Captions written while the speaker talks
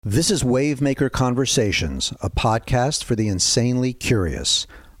This is Wavemaker Conversations, a podcast for the insanely curious.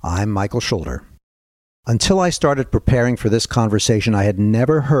 I'm Michael Schulder. Until I started preparing for this conversation, I had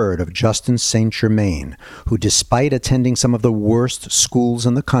never heard of Justin St. Germain, who, despite attending some of the worst schools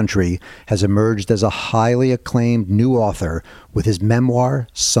in the country, has emerged as a highly acclaimed new author with his memoir,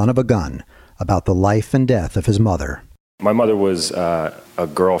 Son of a Gun, about the life and death of his mother. My mother was a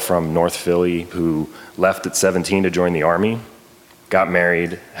girl from North Philly who left at 17 to join the Army. Got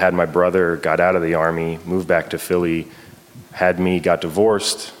married, had my brother, got out of the Army, moved back to Philly, had me, got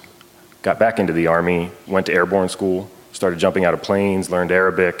divorced, got back into the Army, went to airborne school, started jumping out of planes, learned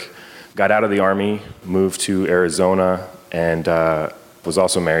Arabic, got out of the Army, moved to Arizona, and was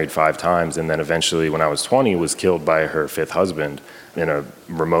also married 5 times, and then eventually, when I was 20, was killed by her 5th husband in a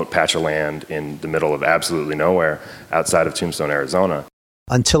remote patch of land in the middle of absolutely nowhere outside of Tombstone, Arizona.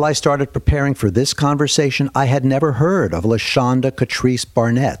 Until I started preparing for this conversation, I had never heard of LaShonda Catrice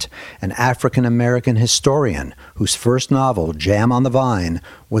Barnett, an African-American historian whose first novel, Jam on the Vine,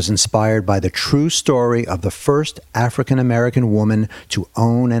 was inspired by the true story of the first African-American woman to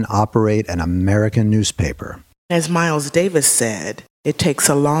own and operate an American newspaper. As Miles Davis said, it takes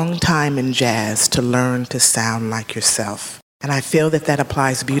a long time in jazz to learn to sound like yourself. And I feel that that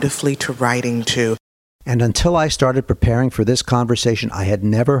applies beautifully to writing, too. And until I started preparing for this conversation, I had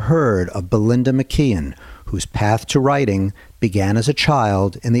never heard of Belinda McKeon, whose path to writing began as a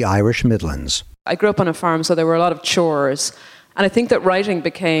child in the Irish Midlands. I grew up on a farm, so there were a lot of chores. And I think that writing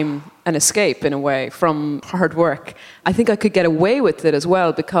became an escape, in a way, from hard work. I think I could get away with it as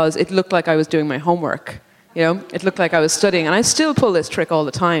well because it looked like I was doing my homework. You know, it looked like I was studying. And I still pull this trick all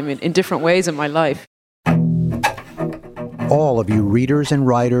the time in different ways in my life. All of you readers and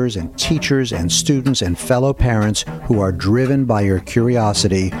writers and teachers and students and fellow parents who are driven by your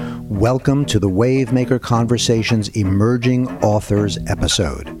curiosity, welcome to the Wavemaker Conversations Emerging Authors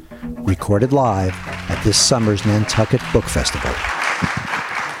episode, recorded live at this summer's Nantucket Book Festival.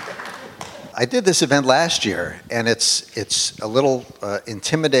 I did this event last year, and it's a little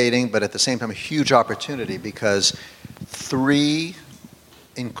intimidating, but at the same time a huge opportunity because 3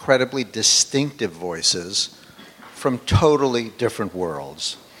 incredibly distinctive voices from totally different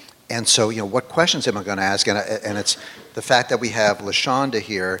worlds. And so, what questions am I going to ask? And it's the fact that we have LaShonda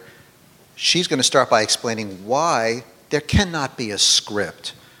here. She's going to start by explaining why there cannot be a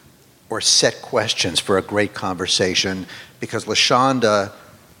script or set questions for a great conversation, because LaShonda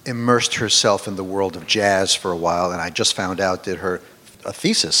immersed herself in the world of jazz for a while, and I just found out did her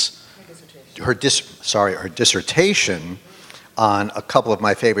dissertation on a couple of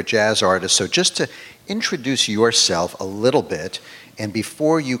my favorite jazz artists. So just to introduce yourself a little bit, and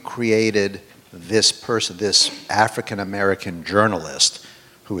before you created this person, this African-American journalist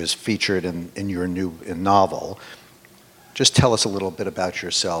who is featured in your new novel, just tell us a little bit about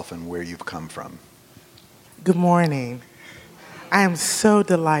yourself and where you've come from. Good morning. I am so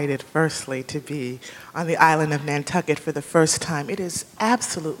delighted, firstly, to be on the island of Nantucket for the first time. It is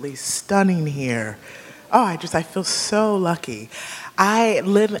absolutely stunning here. Oh, I feel so lucky. I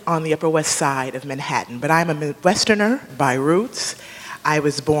live on the Upper West Side of Manhattan, but I'm a Midwesterner by roots. I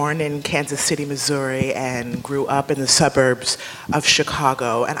was born in Kansas City, Missouri, and grew up in the suburbs of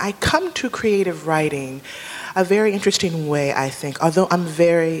Chicago. And I come to creative writing a very interesting way, I think. Although I'm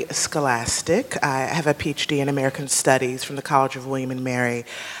very scholastic, I have a PhD in American Studies from the College of William and Mary.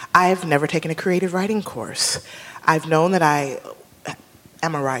 I've never taken a creative writing course. I've known that I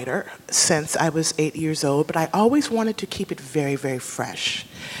am a writer since I was 8 years old, but I always wanted to keep it very, very fresh.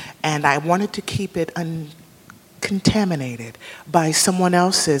 And I wanted to keep it uncontaminated by someone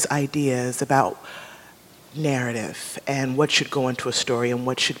else's ideas about narrative and what should go into a story and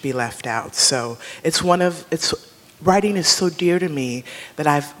what should be left out. So writing is so dear to me that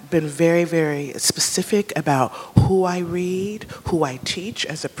I've been very, very specific about who I read, who I teach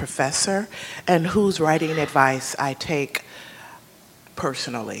as a professor, and whose writing advice I take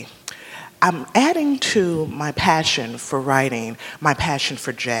personally. I'm adding to my passion for writing, my passion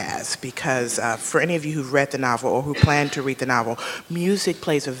for jazz, because for any of you who've read the novel or who plan to read the novel, music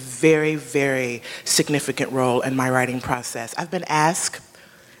plays a very, very significant role in my writing process. I've been asked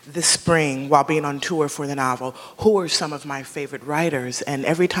this spring, while being on tour for the novel, who are some of my favorite writers? And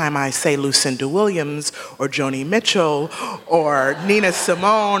every time I say Lucinda Williams or Joni Mitchell or Nina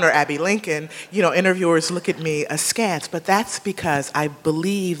Simone or Abby Lincoln, interviewers look at me askance. But that's because I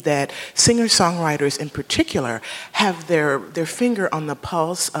believe that singer-songwriters in particular have their finger on the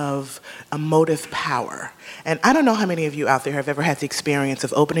pulse of emotive power. And I don't know how many of you out there have ever had the experience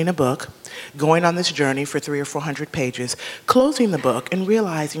of opening a book, going on this journey for 300 or 400 pages, closing the book and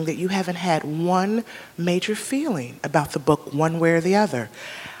realizing that you haven't had one major feeling about the book one way or the other.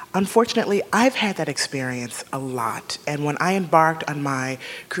 Unfortunately, I've had that experience a lot. And when I embarked on my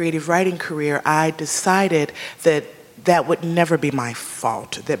creative writing career, I decided that that would never be my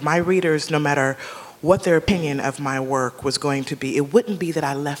fault, that my readers, no matter what their opinion of my work was going to be, it wouldn't be that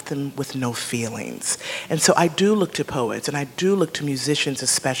I left them with no feelings. And so I do look to poets, and I do look to musicians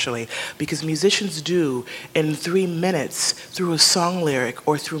especially, because musicians do, in 3 minutes, through a song lyric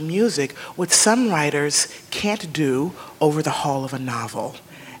or through music, what some writers can't do over the hull of a novel.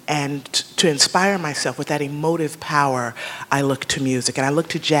 And to inspire myself with that emotive power, I look to music. And I look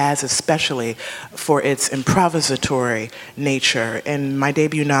to jazz especially for its improvisatory nature. In my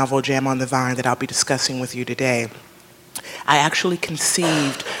debut novel, Jam on the Vine, that I'll be discussing with you today, I actually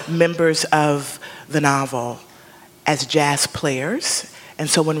conceived members of the novel as jazz players. And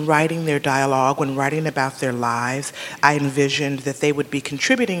so when writing their dialogue, when writing about their lives, I envisioned that they would be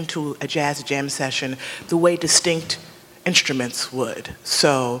contributing to a jazz jam session the way distinct instruments would.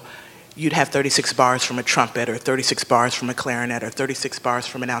 So you'd have 36 bars from a trumpet, or 36 bars from a clarinet, or 36 bars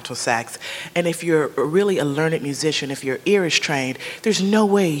from an alto sax. And if you're really a learned musician, if your ear is trained, there's no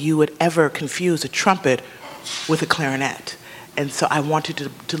way you would ever confuse a trumpet with a clarinet. And so I wanted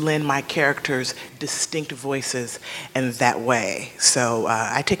to lend my characters distinct voices in that way. So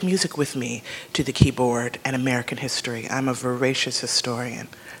I take music with me to the keyboard and American history. I'm a voracious historian.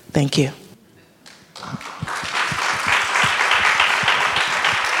 Thank you.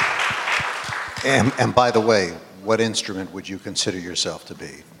 And by the way, what instrument would you consider yourself to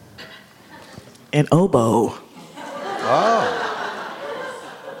be? An oboe. Oh.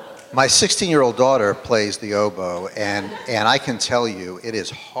 My 16-year-old daughter plays the oboe, and I can tell you it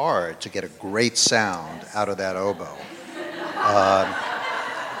is hard to get a great sound out of that oboe.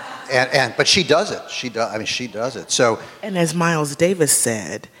 But she does it. She does it. So. And as Miles Davis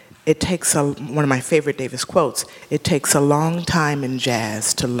said, it takes one of my favorite Davis quotes, it takes a long time in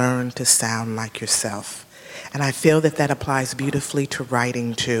jazz to learn to sound like yourself. And I feel that that applies beautifully to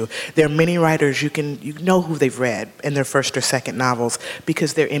writing too. There are many writers, you know who they've read in their first or second novels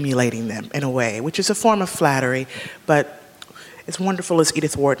because they're emulating them in a way, which is a form of flattery, but as wonderful as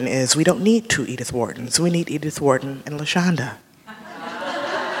Edith Wharton is, we don't need two Edith Whartons. We need Edith Wharton and LaShonda.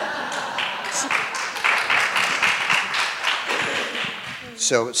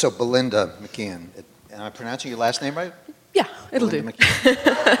 So Belinda McKeon, am I pronouncing your last name right? Yeah, it'll Belinda do.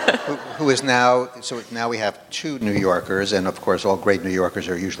 who is now, so now we have two New Yorkers, and of course all great New Yorkers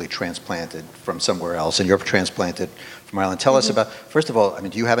are usually transplanted from somewhere else, and you're transplanted from Ireland. Tell us about, first of all,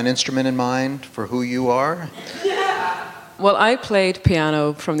 do you have an instrument in mind for who you are? Well, I played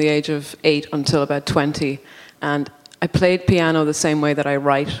piano from the age of 8 until about 20, and I played piano the same way that I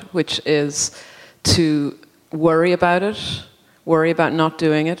write, which is to worry about it, worry about not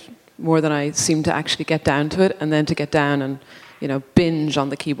doing it more than I seem to actually get down to it, and then to get down and, binge on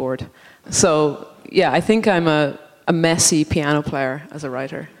the keyboard. So, yeah, I think I'm a messy piano player as a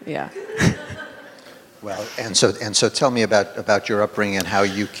writer, yeah. Well, and so tell me about your upbringing and how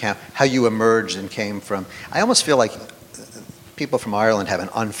you emerged and came from. I almost feel like people from Ireland have an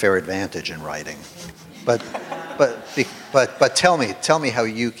unfair advantage in writing, but tell me how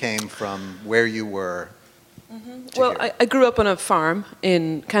you came from where you were. Well, I grew up on a farm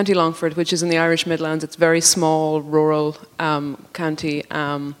in County Longford, which is in the Irish Midlands. It's a very small, rural county.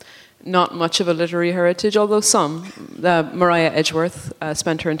 Not much of a literary heritage, although some. Mariah Edgeworth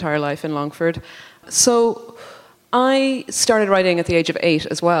spent her entire life in Longford. So I started writing at the age of 8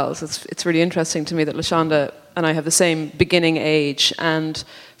 as well. So it's really interesting to me that LaShonda and I have the same beginning age. And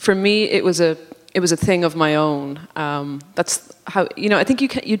for me, it was a thing of my own. That's how, I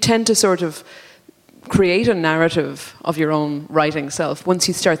think you tend to sort of create a narrative of your own writing self once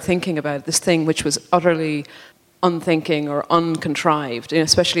you start thinking about this thing which was utterly unthinking or uncontrived,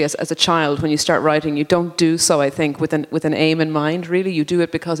 especially as a child. When you start writing, you don't do so, I think, with an aim in mind, really. You do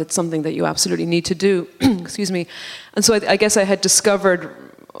it because it's something that you absolutely need to do. Excuse me. And so I guess I had discovered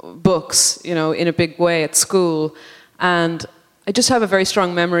books, in a big way at school, and I just have a very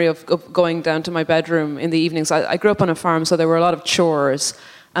strong memory of going down to my bedroom in the evenings. I grew up on a farm, so there were a lot of chores,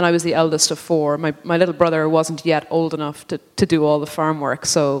 and I was the eldest of 4. My little brother wasn't yet old enough to do all the farm work,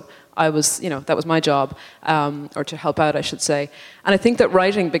 so I was, that was my job, or to help out, I should say. And I think that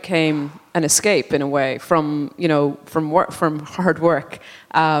writing became an escape in a way from hard work.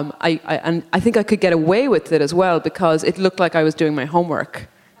 And I think I could get away with it as well because it looked like I was doing my homework.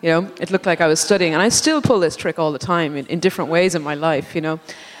 It looked like I was studying, and I still pull this trick all the time in different ways in my life.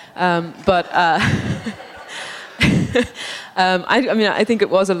 I think it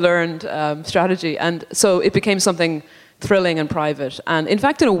was a learned strategy, and so it became something thrilling and private. And in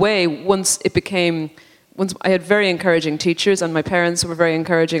fact, in a way, once it became once I had very encouraging teachers, and my parents were very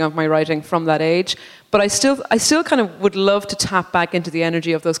encouraging of my writing from that age. But I still kind of would love to tap back into the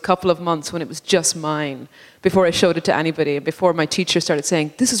energy of those couple of months when it was just mine, before I showed it to anybody, and before my teacher started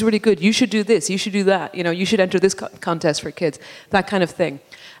saying, "This is really good. You should do this. You should do that. You know, you should enter this contest for kids." That kind of thing.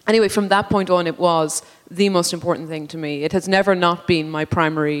 Anyway, from that point on, it was the most important thing to me. It has never not been my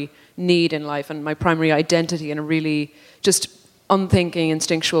primary need in life and my primary identity in a really just unthinking,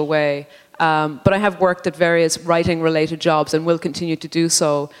 instinctual way. But I have worked at various writing-related jobs and will continue to do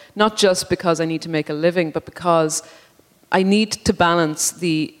so, not just because I need to make a living, but because I need to balance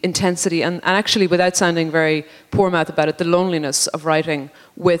the intensity and actually, without sounding very poor mouth about it, the loneliness of writing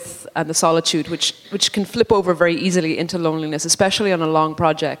with and the solitude, which can flip over very easily into loneliness, especially on a long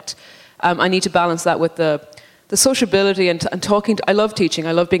project. I need to balance that with the sociability and talking. I love teaching.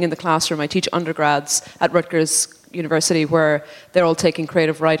 I love being in the classroom. I teach undergrads at Rutgers University, where they're all taking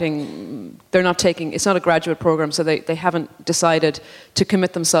creative writing. They're not taking, it's not a graduate program, so they haven't decided to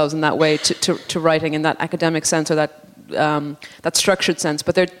commit themselves in that way to writing in that academic sense or that structured sense.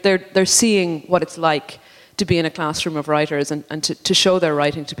 But they're seeing what it's like to be in a classroom of writers and to show their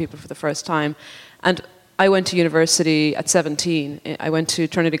writing to people for the first time. And I went to university at 17. I went to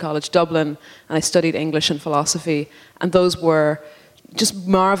Trinity College Dublin, and I studied English and philosophy. And those were just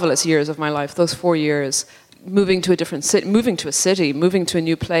marvelous years of my life, those 4 years. Moving to a different city, moving to a city, moving to a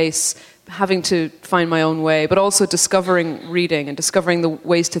new place, having to find my own way, but also discovering reading and discovering the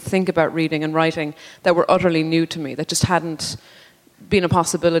ways to think about reading and writing that were utterly new to me, that just hadn't been a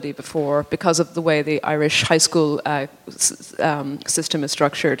possibility before because of the way the Irish high school system is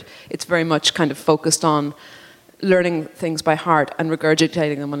structured. It's very much kind of focused on learning things by heart and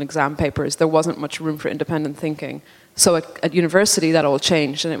regurgitating them on exam papers. There wasn't much room for independent thinking. So at university, that all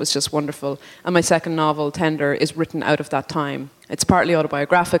changed, and it was just wonderful. And my second novel, Tender, is written out of that time. It's partly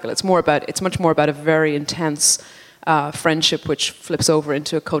autobiographical. It's much more about a very intense friendship, which flips over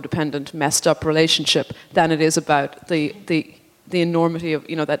into a codependent, messed up relationship, than it is about the enormity of,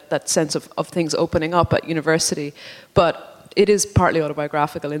 you know, that sense of things opening up at university. But it is partly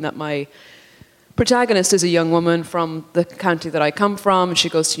autobiographical in that my protagonist is a young woman from the county that I come from. She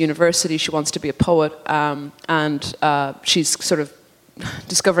goes to university. She wants to be a poet, and she's sort of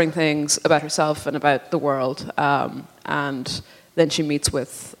discovering things about herself and about the world. And then she meets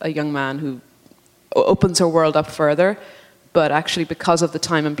with a young man who opens her world up further. But actually, because of the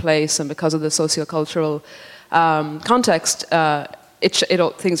time and place and because of the sociocultural context,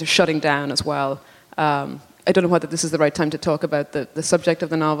 things are shutting down as well. I don't know whether this is the right time to talk about the subject of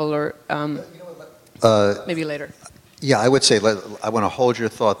the novel or maybe later. Yeah, I would say I want to hold your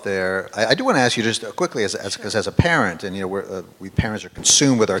thought there. I do want to ask you just quickly, as a parent, and you know, we parents are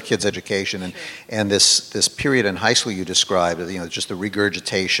consumed with our kids' education, and this period in high school you described, you know, just the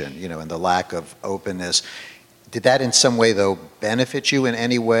regurgitation, you know, and the lack of openness. Did that in some way, though, benefit you in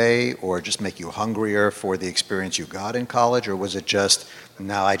any way, or just make you hungrier for the experience you got in college, or was it just,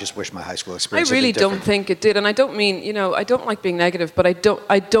 no, I just wish my high school experience had been different? I really don't think it did, and I don't mean, you know, I don't like being negative, but I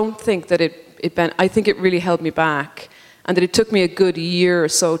don't think that I think it really held me back, and that it took me a good year or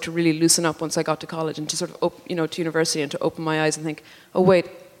so to really loosen up once I got to college and to sort of, to university and to open my eyes and think, oh wait,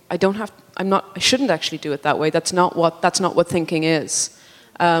 I shouldn't actually do it that way. That's not what thinking is.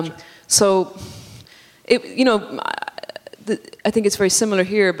 So, I think it's very similar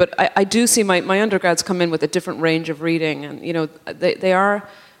here, but I do see my undergrads come in with a different range of reading, and you know, they're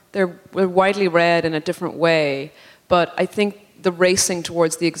widely read in a different way, but I think the racing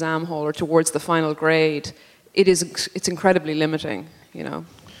towards the exam hall or towards the final grade, it's incredibly limiting, you know.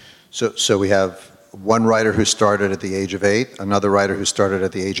 So we have one writer who started at the age of 8, another writer who started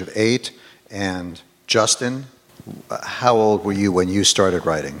at the age of 8, and Justin, how old were you when you started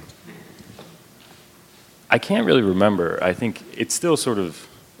writing? I can't really remember. I think it's still sort of,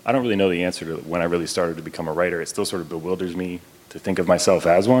 I don't really know the answer to when I really started to become a writer. It still sort of bewilders me to think of myself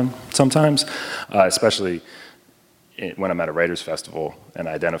as one sometimes, especially when I'm at a writers' festival and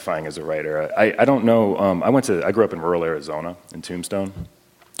identifying as a writer. I don't know, I grew up in rural Arizona, in Tombstone,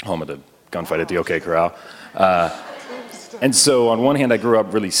 home of the gunfight at the OK Corral. And so on one hand, I grew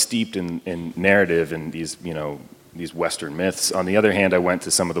up really steeped in narrative and these Western myths. On the other hand, I went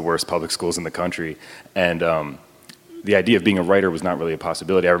to some of the worst public schools in the country, and the idea of being a writer was not really a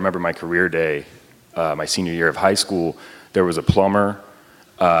possibility. I remember my career day, my senior year of high school, there was a plumber,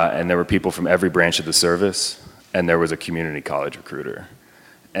 and there were people from every branch of the service, and there was a community college recruiter.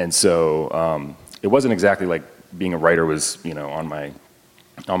 And so it wasn't exactly like being a writer was, on my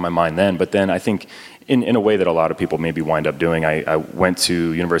on my mind then. But then I think in a way that a lot of people maybe wind up doing, I went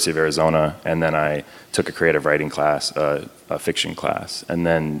to University of Arizona, and then I took a creative writing class, a fiction class, and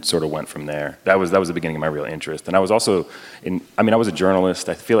then sort of went from there. That was the beginning of my real interest. And I was also I was a journalist.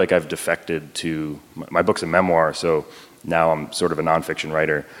 I feel like I've defected to, my book's a memoir, so now I'm sort of a nonfiction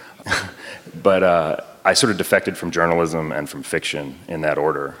writer. But I sort of defected from journalism and from fiction in that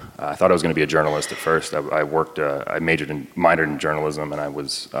order. I thought I was going to be a journalist at first. I minored in journalism, and I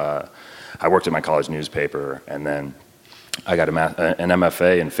worked at my college newspaper, and then I got an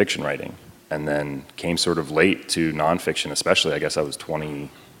MFA in fiction writing, and then came sort of late to nonfiction, especially. I guess I was 28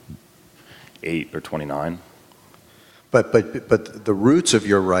 or 29. But the roots of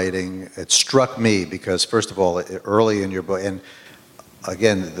your writing, it struck me because, first of all, early in your book, and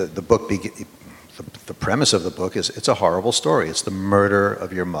again, the book, the premise of the book is it's a horrible story. It's the murder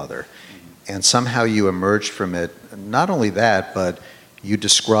of your mother. And somehow you emerged from it. Not only that, but you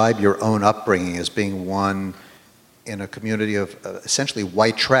describe your own upbringing as being one in a community of essentially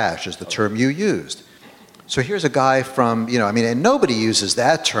white trash, is the term you used. So here's a guy from, and nobody uses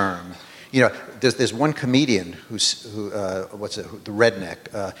that term. There's one comedian the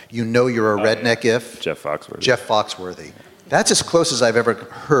redneck. You're a redneck if? Jeff Foxworthy. Jeff Foxworthy. That's as close as I've ever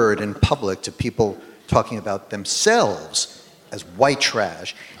heard in public to people talking about themselves as white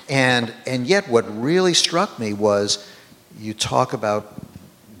trash. And yet what really struck me was you talk about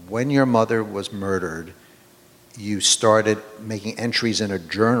when your mother was murdered, you started making entries in a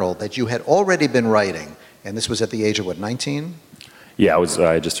journal that you had already been writing. And this was at the age of, 19? Yeah,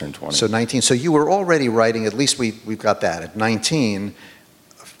 I just turned 20. So 19. So you were already writing, at least we've got that, at 19,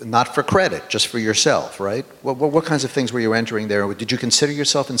 not for credit, just for yourself, right? What kinds of things were you entering there? Did you consider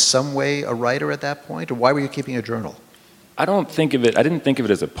yourself in some way a writer at that point, or why were you keeping a journal? I didn't think of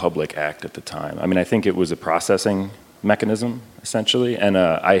it as a public act at the time. I think it was a processing mechanism, essentially, and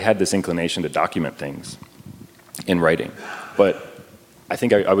I had this inclination to document things in writing. But I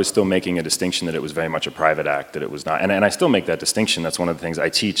think I was still making a distinction that it was very much a private act, that it was not, and I still make that distinction. That's one of the things I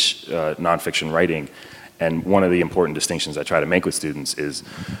teach nonfiction writing. And one of the important distinctions I try to make with students is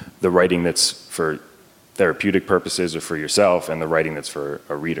the writing that's for therapeutic purposes or for yourself, and the writing that's for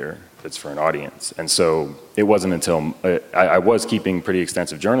a reader, that's for an audience. And so it wasn't until I was keeping pretty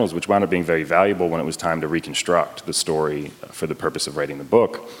extensive journals, which wound up being very valuable when it was time to reconstruct the story for the purpose of writing the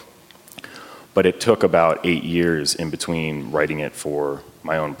book. But it took about 8 years in between writing it for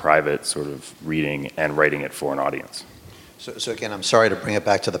my own private sort of reading and writing it for an audience. So again, I'm sorry to bring it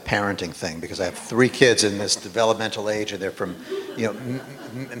back to the parenting thing, because I have 3 kids in this developmental age, and they're from,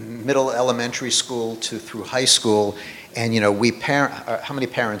 middle elementary school through high school, and we parent. How many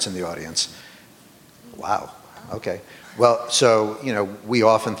parents in the audience? Wow. Okay. Well, so we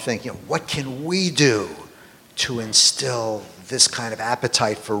often think, what can we do to instill this kind of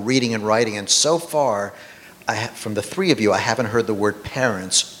appetite for reading and writing? And so far, from the 3 of you, I haven't heard the word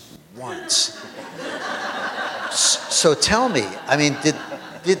parents once. So tell me,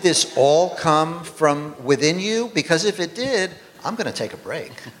 did this all come from within you? Because if it did, I'm going to take a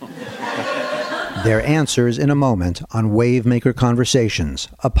break. Their answers in a moment on Wavemaker Conversations,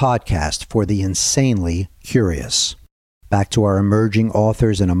 a podcast for the insanely curious. Back to our emerging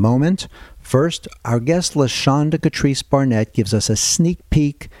authors in a moment. First, our guest LaShonda Catrice Barnett gives us a sneak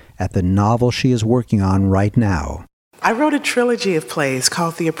peek at the novel she is working on right now. I wrote a trilogy of plays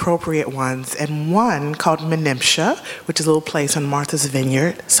called The Appropriate Ones, and one called Menemsha, which is a little place on Martha's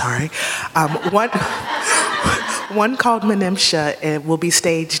Vineyard. Sorry. One called Menemsha will be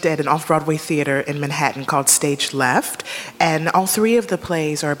staged at an off-Broadway theater in Manhattan called Stage Left. And all 3 of the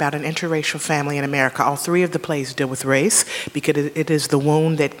plays are about an interracial family in America. All 3 of the plays deal with race, because it is the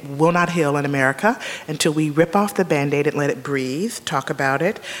wound that will not heal in America until we rip off the Band-Aid and let it breathe, talk about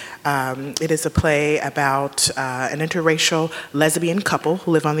it. It is a play about an interracial lesbian couple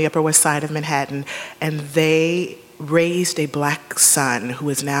who live on the Upper West Side of Manhattan, and they raised a black son who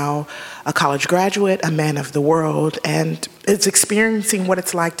is now a college graduate, a man of the world, and is experiencing what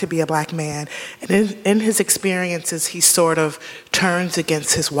it's like to be a black man. And in his experiences, he sort of turns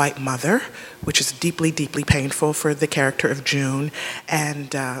against his white mother, which is deeply, deeply painful for the character of June.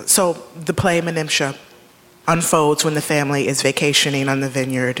 And so the play Menemsha unfolds when the family is vacationing on the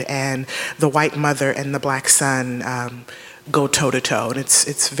vineyard, and the white mother and the black son go toe-to-toe, and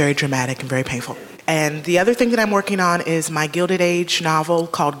it's very dramatic and very painful. And the other thing that I'm working on is my Gilded Age novel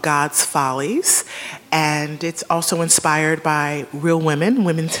called God's Follies, and it's also inspired by real women,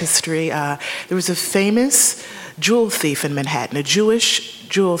 women's history. There was a famous jewel thief in Manhattan, a Jewish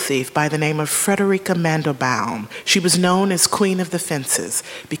jewel thief by the name of Frederica Mandelbaum. She was known as Queen of the Fences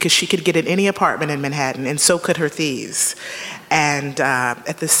because she could get in any apartment in Manhattan, and so could her thieves. And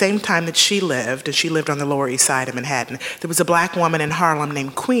at the same time that she lived, and she lived on the Lower East Side of Manhattan, there was a black woman in Harlem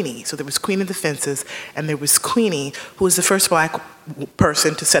named Queenie. So there was Queen of the Fences, and there was Queenie, who was the first black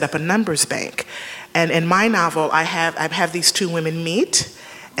person to set up a numbers bank. And in my novel, I have these two women meet,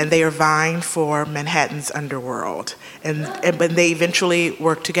 and they are vying for Manhattan's underworld. But they eventually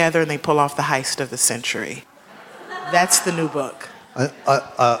work together, and they pull off the heist of the century. That's the new book.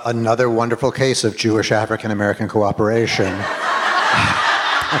 Another wonderful case of Jewish African-American cooperation.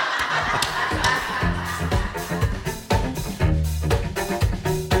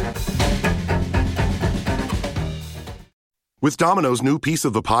 With Domino's new Piece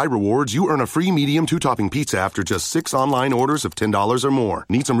of the Pie rewards, you earn a free medium 2-topping pizza after just 6 online orders of $10 or more.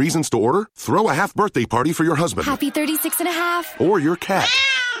 Need some reasons to order? Throw a half birthday party for your husband. Happy 36 and a half. Or your cat.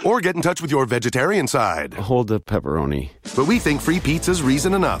 Or get in touch with your vegetarian side. Hold the pepperoni. But we think free pizza's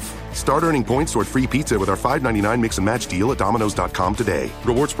reason enough. Start earning points toward free pizza with our $5.99 mix and match deal at Domino's.com today.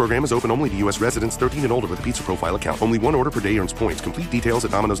 Rewards program is open only to U.S. residents 13 and older with a Pizza Profile account. Only one order per day earns points. Complete details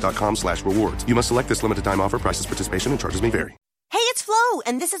at Domino's.com/rewards. You must select this limited time offer. Prices, participation, and charges may vary. Hey, it's Flo,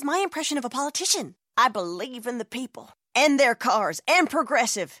 and this is my impression of a politician. I believe in the people, and their cars, and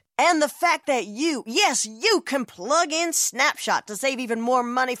Progressive, and the fact that you, yes, you can plug in Snapshot to save even more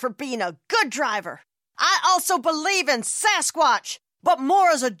money for being a good driver. I also believe in Sasquatch, but more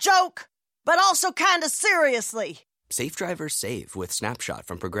as a joke, but also kind of seriously. Safe drivers save with Snapshot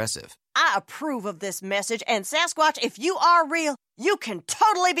from Progressive. I approve of this message, and Sasquatch, if you are real, you can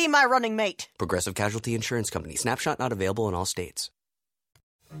totally be my running mate. Progressive Casualty Insurance Company. Snapshot not available in all states.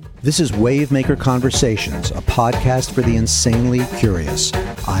 This is Wavemaker Conversations, a podcast for the insanely curious.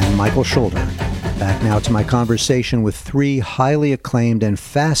 I'm Michael Schulder. Back now to my conversation with three highly acclaimed and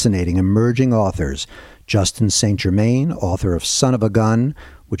fascinating emerging authors. Justin St. Germain, author of Son of a Gun,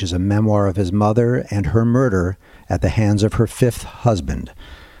 which is a memoir of his mother and her murder at the hands of her fifth husband.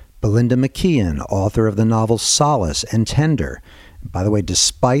 Belinda McKeon, author of the novels Solace and Tender. By the way,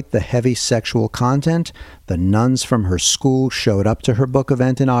 despite the heavy sexual content, the nuns from her school showed up to her book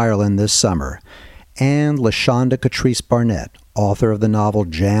event in Ireland this summer. And LaShonda Catrice Barnett, author of the novel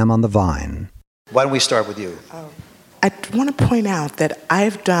Jam on the Vine. Why don't we start with you? I want to point out that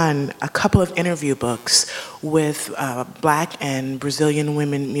I've done a couple of interview books with black and Brazilian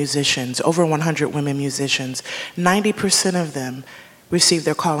women musicians, over 100 women musicians. 90% of them received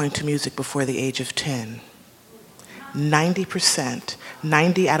their calling to music before the age of 10. 90%,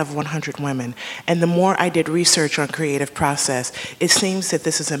 90 out of 100 women. And the more I did research on creative process, it seems that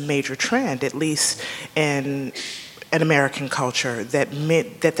this is a major trend, at least in American culture, that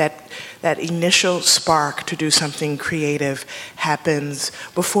initial spark to do something creative happens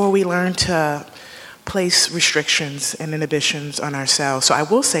before we learn to place restrictions and inhibitions on ourselves. So I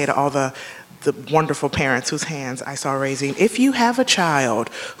will say to all the wonderful parents whose hands I saw raising, if you have a child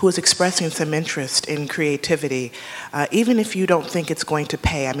who is expressing some interest in creativity, even if you don't think it's going to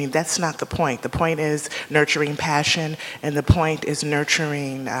pay, I mean, that's not the point. The point is nurturing passion, and the point is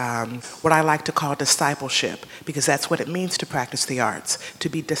nurturing what I like to call discipleship, because that's what it means to practice the arts, to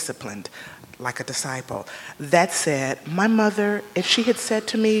be disciplined like a disciple. That said, my mother, if she had said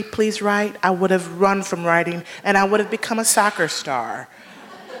to me, please write, I would have run from writing, and I would have become a soccer star.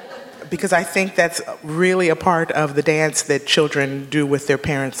 Because I think that's really a part of the dance that children do with their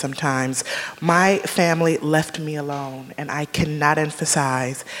parents sometimes. My family left me alone, and I cannot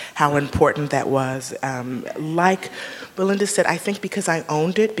emphasize how important that was. Like Belinda said, I think because I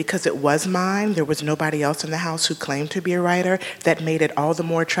owned it, because it was mine, there was nobody else in the house who claimed to be a writer, that made it all the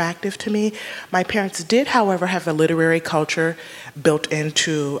more attractive to me. My parents did, however, have a literary culture built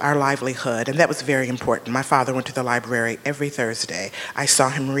into our livelihood, and that was very important. My father went to the library every Thursday. I saw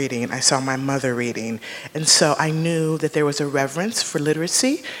him reading. I saw my mother reading. And so I knew that there was a reverence for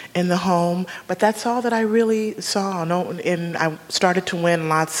literacy in the home, but that's all that I really saw. And I started to win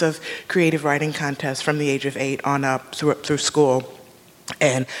lots of creative writing contests from the age of 8 on up through school.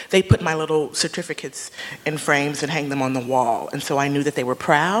 And they put my little certificates in frames and hang them on the wall. And so I knew that they were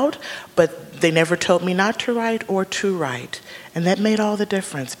proud, but they never told me not to write or to write. And that made all the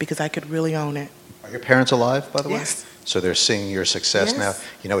difference because I could really own it. Are your parents alive, by the way? Yes. So they're seeing your success Yes. now.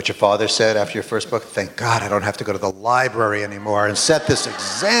 You know what your father said after your first book? Thank God I don't have to go to the library anymore and set this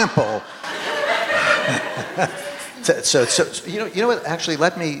example. so you know what? Actually,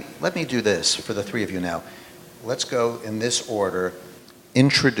 let me do this for the three of you now. Let's go in this order.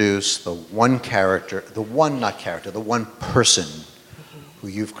 Introduce the one person who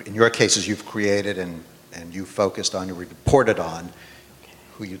in your cases you've created and and you focused on, you reported on,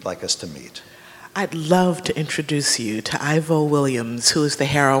 who you'd like us to meet. I'd love to introduce you to Ivo Williams, who is the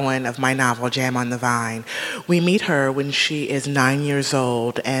heroine of my novel, Jam on the Vine. We meet her when she is 9 years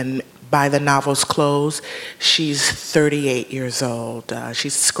old, and by the novel's close, she's 38 years old.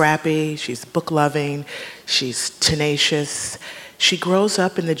 She's scrappy, she's book-loving, she's tenacious. She grows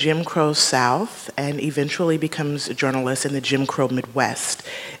up in the Jim Crow South and eventually becomes a journalist in the Jim Crow Midwest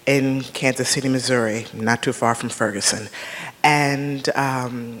in Kansas City, Missouri, not too far from Ferguson.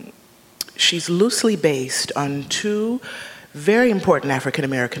 And she's loosely based on two very important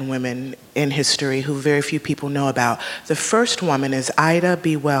African-American women in history who very few people know about. The first woman is Ida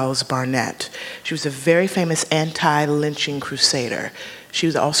B. Wells Barnett. She was a very famous anti-lynching crusader. She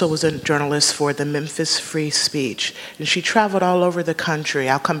was a journalist for the Memphis Free Speech, and she traveled all over the country.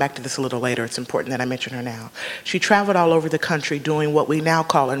 I'll come back to this a little later. It's important that I mention her now. She traveled all over the country doing what we now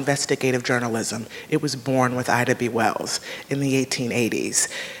call investigative journalism. It was born with Ida B. Wells in the 1880s.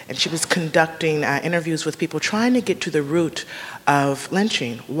 And she was conducting interviews with people trying to get to the root of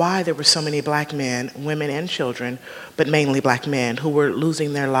lynching, why there were so many black men, women, and children, but mainly black men, who were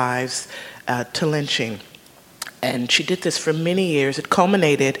losing their lives to lynching. And she did this for many years. It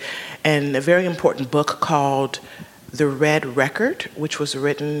culminated in a very important book called The Red Record, which was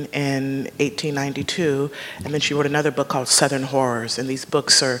written in 1892. And then she wrote another book called Southern Horrors. And these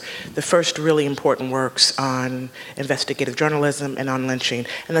books are the first really important works on investigative journalism and on lynching.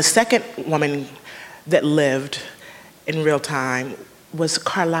 And the second woman that lived in real time was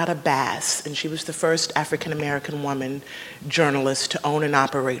Carlotta Bass, and she was the first African-American woman journalist to own and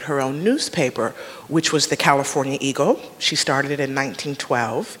operate her own newspaper, which was the California Eagle. She started it in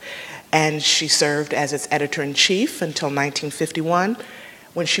 1912, and she served as its editor-in-chief until 1951.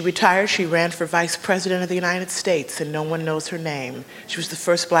 When she retired, she ran for vice president of the United States, and no one knows her name. She was the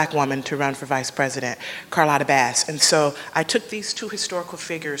first black woman to run for vice president, Carlotta Bass. And so I took these two historical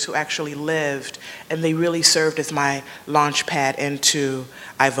figures who actually lived, and they really served as my launch pad into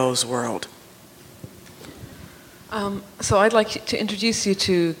Ivo's world. So I'd like to introduce you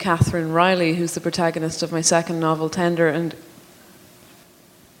to Catherine Riley, who's the protagonist of my second novel, Tender. And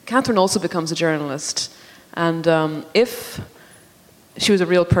Catherine also becomes a journalist. And if she was a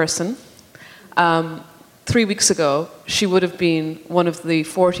real person, 3 weeks ago, she would have been one of the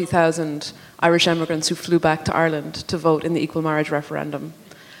 40,000 Irish immigrants who flew back to Ireland to vote in the equal marriage referendum.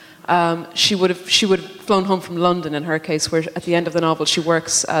 She would have flown home from London, in her case, where at the end of the novel she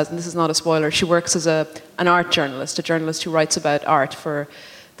works as, and this is not a spoiler, she works as an art journalist, a journalist who writes about art for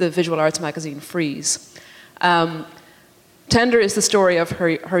the visual arts magazine Frieze. Tender is the story of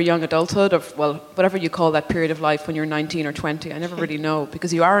her young adulthood, of, well, whatever you call that period of life when you're 19 or 20. I never really know,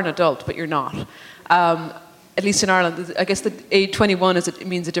 because you are an adult, but you're not. At least in Ireland, I guess the age 21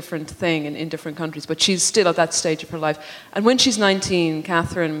 means a different thing in different countries, but she's still at that stage of her life. And when she's 19,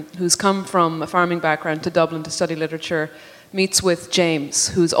 Catherine, who's come from a farming background to Dublin to study literature, meets with James,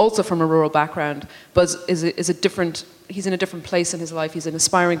 who's also from a rural background, but he's in a different place in his life. He's an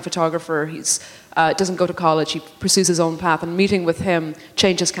aspiring photographer. He doesn't go to college. He pursues his own path. And meeting with him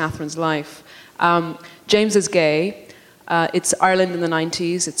changes Catherine's life. James is gay. It's Ireland in the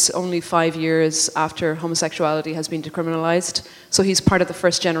 90s. It's only 5 years after homosexuality has been decriminalized. So he's part of the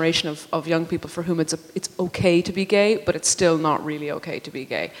first generation of young people for whom it's okay to be gay, but it's still not really okay to be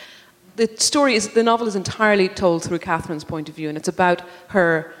gay. The novel is entirely told through Catherine's point of view, and it's about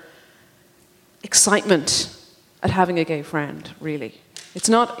her excitement at having a gay friend, really. It's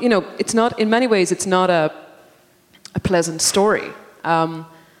not, in many ways, it's not a pleasant story.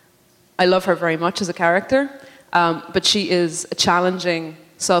 I love her very much as a character, but she is a challenging,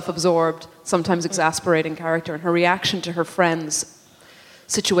 self-absorbed, sometimes exasperating character, and her reaction to her friend's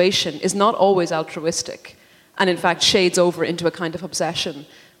situation is not always altruistic, and in fact shades over into a kind of obsession,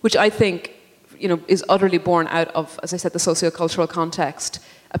 which I think, is utterly born out of, as I said, the sociocultural context,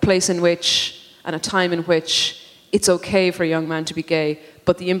 a place in which, and a time in which it's okay for a young man to be gay,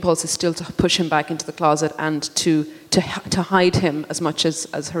 but the impulse is still to push him back into the closet and to hide him as much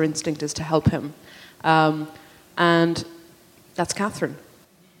as her instinct is to help him. And that's Catherine.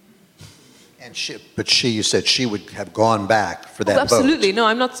 And you said she would have gone back for that absolutely. vote. No,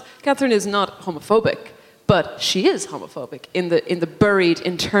 I'm not. Catherine is not homophobic, but she is homophobic in the buried,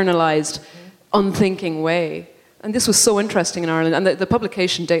 internalized, unthinking way. And this was so interesting in Ireland. And the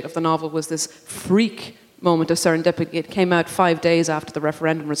publication date of the novel was this freak moment of serendipity. It came out 5 days after the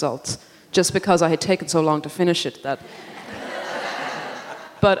referendum results, just because I had taken so long to finish it.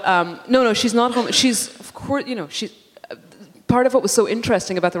 But no, she's not homo. She's, of course, she's. Part of what was so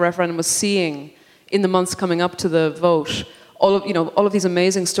interesting about the referendum was seeing, in the months coming up to the vote, all of these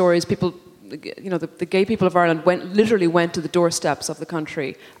amazing stories. People, the gay people of Ireland literally went to the doorsteps of the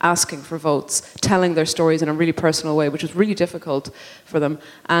country asking for votes, telling their stories in a really personal way, which was really difficult for them.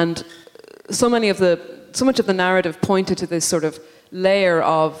 And so much of the narrative pointed to this sort of layer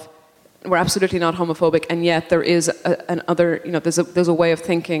of, we're absolutely not homophobic, and yet there is there's a way of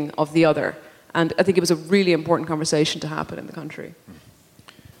thinking of the other. And I think it was a really important conversation to happen in the country.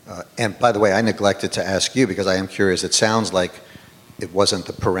 And by the way, I neglected to ask you, because I am curious, it sounds like it wasn't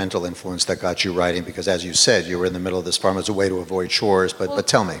the parental influence that got you writing, because as you said, you were in the middle of this farm as a way to avoid chores, but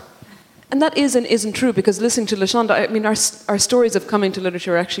tell me. And that is and isn't true, because listening to LaShonda, I mean, our stories of coming to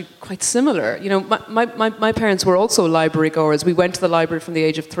literature are actually quite similar. You know, my parents were also library goers. We went to the library from the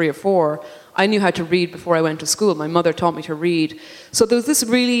age of 3 or 4. I knew how to read before I went to school. My mother taught me to read. So there was this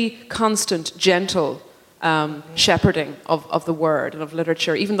really constant, gentle shepherding of the word and of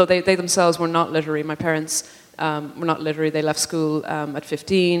literature, even though they themselves were not literary. My parents were not literary. They left school at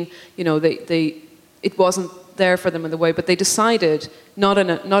 15. You know, it wasn't there for them in the way, but they decided, not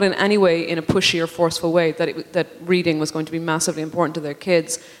in any way in a pushy or forceful way, that reading was going to be massively important to their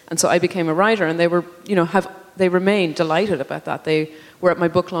kids. And so I became a writer, and they were, they remained delighted about that. They were at my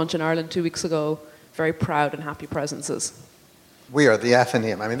book launch in Ireland 2 weeks ago, very proud and happy presences. We are the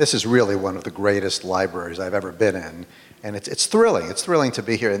Athenaeum. I mean, this is really one of the greatest libraries I've ever been in, and it's thrilling. It's thrilling to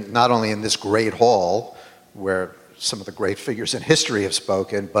be here, not only in this great hall where some of the great figures in history have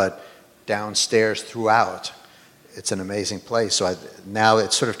spoken, but downstairs throughout. It's an amazing place. So now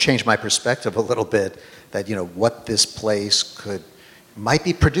it's sort of changed my perspective a little bit, that what this place might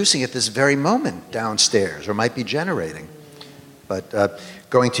be producing at this very moment downstairs, or might be generating. But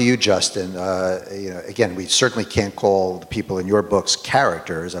going to you, Justin, again, we certainly can't call the people in your books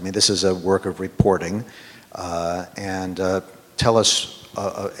characters. I mean, this is a work of reporting. And tell us,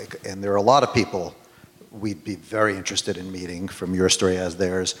 and there are a lot of people we'd be very interested in meeting from your story as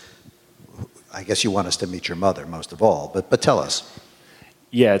theirs. I guess you want us to meet your mother most of all, but tell us.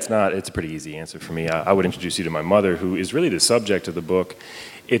 Yeah, it's a pretty easy answer for me. I would introduce you to my mother, who is really the subject of the book.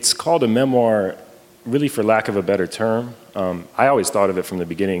 It's called a memoir, really for lack of a better term. I always thought of it from the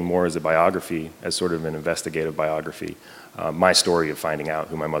beginning more as a biography, as sort of an investigative biography, my story of finding out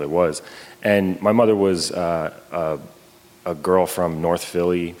who my mother was. And my mother was a girl from North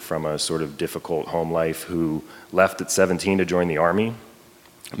Philly, from a sort of difficult home life, who left at 17 to join the Army.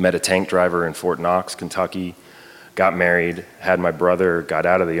 Met a tank driver in Fort Knox, Kentucky, got married, had my brother, got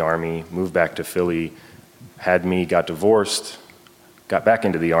out of the Army, moved back to Philly, had me, got divorced, got back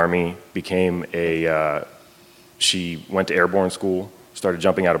into the Army, she went to airborne school, started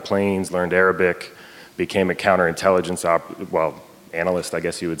jumping out of planes, learned Arabic, became a counterintelligence analyst, I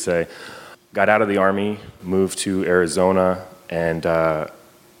guess you would say. Got out of the Army, moved to Arizona, and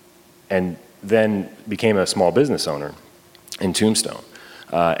then became a small business owner in Tombstone.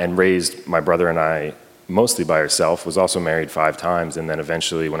 And raised my brother and I mostly by herself, was also married 5 times, and then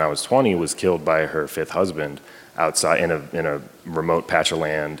eventually when I was 20 was killed by her 5th husband outside in a remote patch of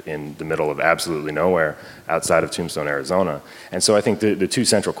land in the middle of absolutely nowhere outside of Tombstone, Arizona. And so I think the 2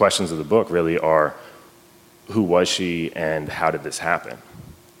 central questions of the book really are, who was she and how did this happen?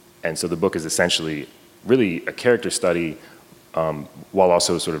 And so the book is essentially really a character study while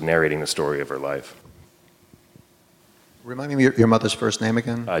also sort of narrating the story of her life. Remind me your mother's first name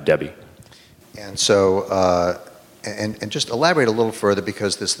again? Debbie. And so, and just elaborate a little further,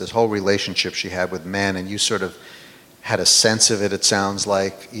 because this whole relationship she had with men, and you sort of had a sense of it, it sounds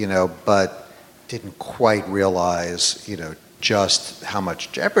like, but didn't quite realize, just how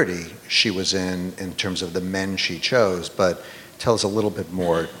much jeopardy she was in terms of the men she chose. But tell us a little bit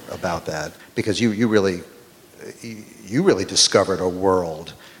more about that, because you really discovered a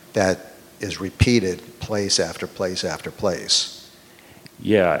world that is repeated place after place after place.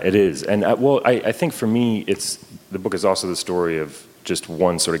 Yeah, it is. And I think for me, the book is also the story of just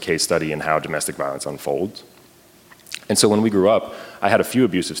one sort of case study in how domestic violence unfolds. And so when we grew up, I had a few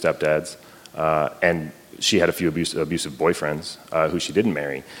abusive stepdads, and she had a few abusive boyfriends who she didn't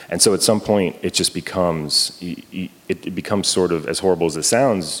marry. And so at some point, it just becomes, it becomes sort of, as horrible as it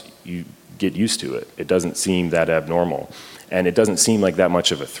sounds, you get used to it. It doesn't seem that abnormal. And it doesn't seem like that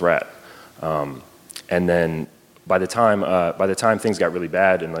much of a threat. And then by the time things got really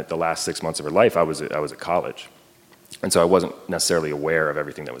bad in like the last 6 months of her life, I was at college. And so I wasn't necessarily aware of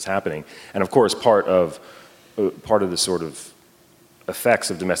everything that was happening. And of course, part of the sort of effects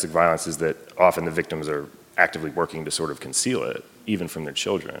of domestic violence is that often the victims are actively working to sort of conceal it, even from their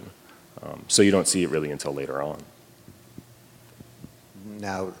children. So you don't see it really until later on.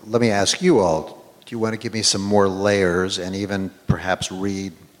 Now, let me ask you all, do you want to give me some more layers and even perhaps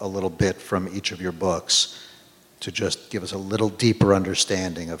read a little bit from each of your books to just give us a little deeper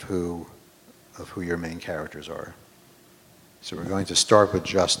understanding of who of who your main characters are. So we're going to start with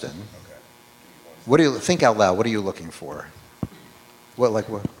Justin. What do you think out loud? What are you looking for? What?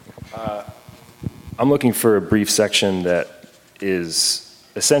 I'm looking for a brief section that is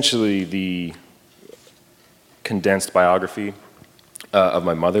essentially the condensed biography of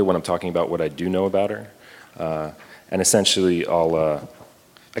my mother when I'm talking about what I do know about her. And essentially, I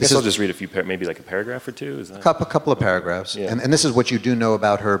guess I'll just read a few, maybe like a paragraph or two. Is that? A couple of paragraphs. Yeah. And this is what you do know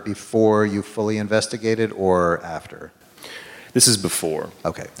about her before you fully investigated or after? This is before.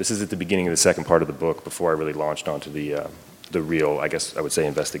 Okay. This is at the beginning of the second part of the book before I really launched onto the real, I guess I would say,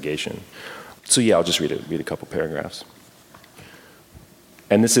 investigation. So yeah, I'll just read a couple paragraphs.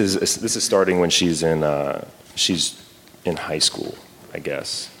 And this is starting when she's in high school, I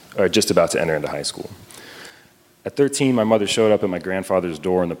guess, or just about to enter into high school. At 13, my mother showed up at my grandfather's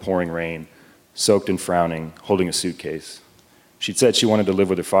door in the pouring rain, soaked and frowning, holding a suitcase. She'd said she wanted to live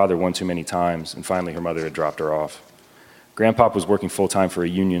with her father one too many times, and finally her mother had dropped her off. Grandpop was working full-time for a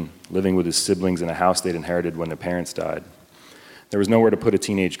union, living with his siblings in a house they'd inherited when their parents died. There was nowhere to put a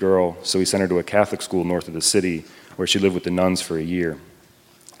teenage girl, so he sent her to a Catholic school north of the city, where she lived with the nuns for a year.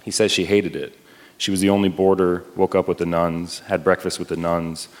 He says she hated it. She was the only boarder, woke up with the nuns, had breakfast with the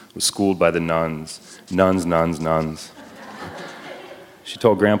nuns, was schooled by the nuns. Nuns. She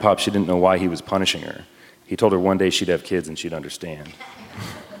told Grandpop she didn't know why he was punishing her. He told her one day she'd have kids and she'd understand.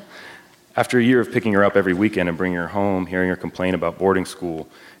 After a year of picking her up every weekend and bringing her home, hearing her complain about boarding school,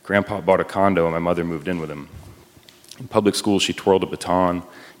 Grandpa bought a condo and my mother moved in with him. In public school, she twirled a baton,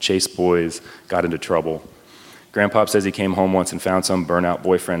 chased boys, got into trouble. Grandpop says he came home once and found some burnout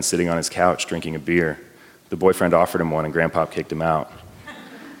boyfriend sitting on his couch drinking a beer. The boyfriend offered him one and Grandpop kicked him out.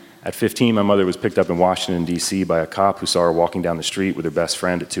 At 15, my mother was picked up in Washington, D.C. by a cop who saw her walking down the street with her best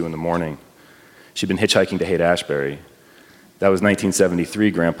friend at 2 a.m. She'd been hitchhiking to Haight-Ashbury. That was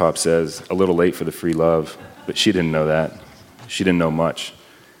 1973, Grandpop says, a little late for the free love, but she didn't know that. She didn't know much.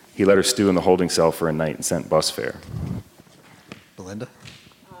 He let her stew in the holding cell for a night and sent bus fare. Belinda?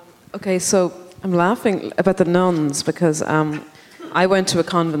 Okay, so I'm laughing about the nuns because I went to a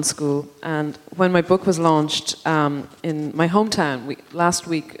convent school, and when my book was launched in my hometown last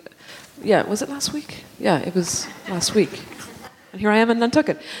week, yeah, was it last week? Yeah, it was last week. And here I am in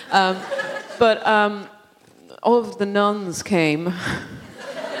Nantucket. But all of the nuns came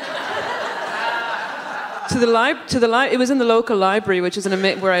to the it was in the local library, which is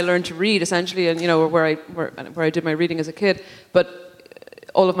where I learned to read essentially, and where I did my reading as a kid. But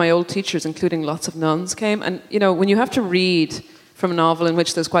all of my old teachers, including lots of nuns, came. And when you have to read from a novel in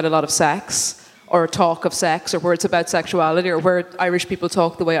which there's quite a lot of sex, or talk of sex, or where it's about sexuality, or where Irish people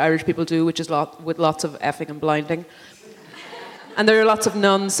talk the way Irish people do, which is with lots of effing and blinding. And there are lots of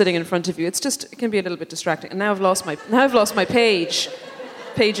nuns sitting in front of you. It can be a little bit distracting. And now I've lost my page,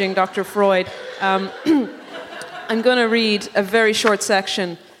 paging Dr. Freud. I'm going to read a very short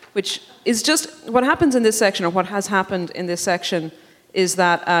section, which is just what happens in this section, or what has happened in this section, is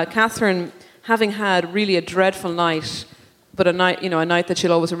that Catherine, having had really a dreadful night, but a night that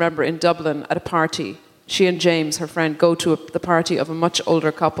she'll always remember in Dublin at a party. She and James, her friend, go to the party of a much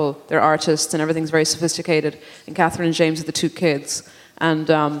older couple. They're artists and everything's very sophisticated. And Catherine and James are the two kids. And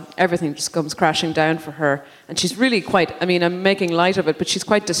everything just comes crashing down for her. And she's really I'm making light of it, but she's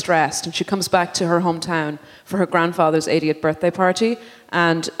quite distressed. And she comes back to her hometown for her grandfather's 80th birthday party.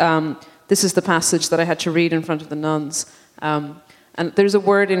 And this is the passage that I had to read in front of the nuns. And there's a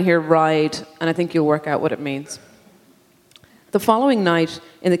word in here, ride, and I think you'll work out what it means. The following night,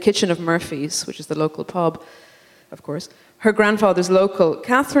 in the kitchen of Murphy's, which is the local pub, of course, her grandfather's local,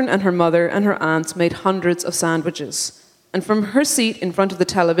 Catherine and her mother and her aunts made hundreds of sandwiches. And from her seat in front of the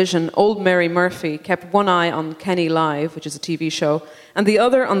television, old Mary Murphy kept one eye on Kenny Live, which is a TV show, and the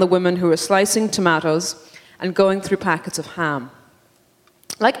other on the women who were slicing tomatoes and going through packets of ham.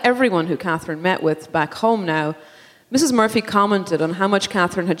 Like everyone who Catherine met with back home now, Mrs. Murphy commented on how much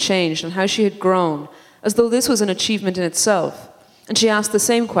Catherine had changed and how she had grown, as though this was an achievement in itself. And she asked the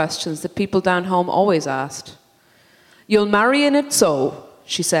same questions that people down home always asked. "You'll marry in it so,"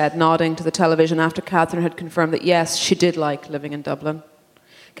 she said, nodding to the television after Catherine had confirmed that yes, she did like living in Dublin.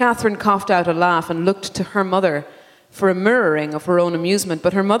 Catherine coughed out a laugh and looked to her mother for a mirroring of her own amusement,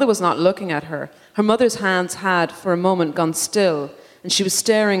 but her mother was not looking at her. Her mother's hands had, for a moment, gone still, and she was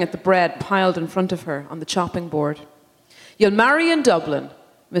staring at the bread piled in front of her on the chopping board. "You'll marry in Dublin,"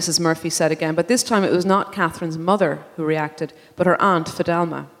 Mrs. Murphy said again, but this time it was not Catherine's mother who reacted, but her aunt,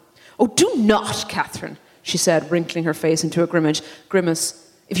 Fidelma. "Oh, do not, Catherine," she said, wrinkling her face into a grimace,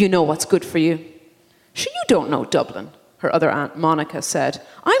 "if you know what's good for you." "Sure, you don't know Dublin," her other aunt, Monica, said.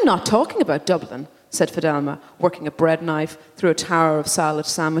 "I'm not talking about Dublin. said Fidelma, working a bread knife through a tower of salad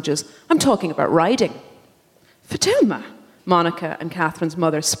sandwiches. I'm talking about riding. Fidelma, Monica and Catherine's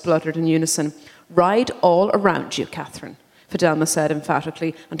mother spluttered in unison. Ride all around you, Catherine, Fidelma said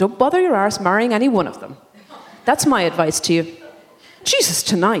emphatically, and don't bother your arse marrying any one of them. That's my advice to you. Jesus,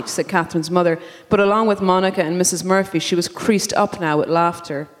 tonight, said Catherine's mother, but along with Monica and Mrs. Murphy, she was creased up now with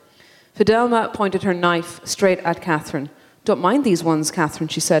laughter. Fidelma pointed her knife straight at Catherine. Don't mind these ones, Catherine,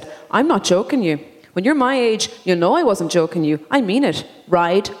 she said. I'm not joking you. When you're my age, you know I wasn't joking you. I mean it.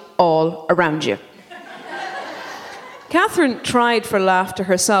 Ride all around you. Catherine tried for laughter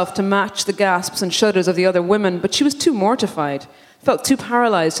herself to match the gasps and shudders of the other women, but she was too mortified, felt too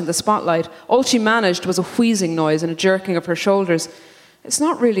paralysed in the spotlight. All she managed was a wheezing noise and a jerking of her shoulders. It's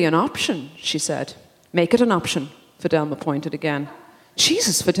not really an option, she said. Make it an option, Fidelma pointed again.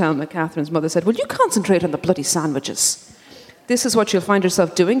 Jesus, Fidelma, Catherine's mother said, will you concentrate on the bloody sandwiches? This is what you'll find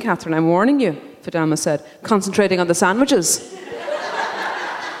yourself doing, Catherine, I'm warning you, Fidelma said, concentrating on the sandwiches.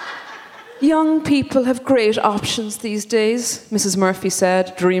 Young people have great options these days, Mrs. Murphy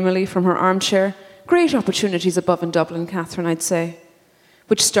said dreamily from her armchair. Great opportunities above in Dublin, Catherine, I'd say.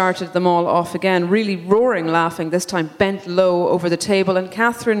 Which started them all off again, really roaring laughing, this time bent low over the table, and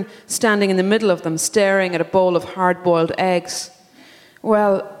Catherine standing in the middle of them, staring at a bowl of hard-boiled eggs.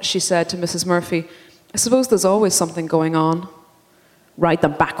 Well, she said to Mrs. Murphy, I suppose there's always something going on. Ride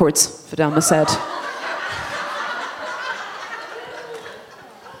them backwards, Fidelma said.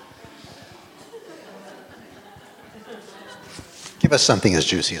 Give us something as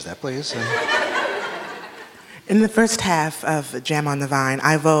juicy as that, please. In the first half of Jam on the Vine,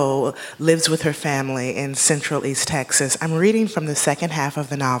 Ivo lives with her family in Central East Texas. I'm reading from the second half of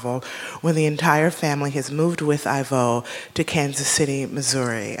the novel when the entire family has moved with Ivo to Kansas City,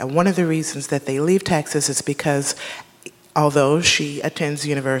 Missouri. One of the reasons that they leave Texas is because although she attends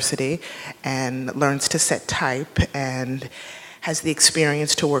university and learns to set type and has the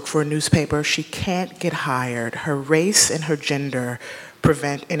experience to work for a newspaper, she can't get hired. Her race and her gender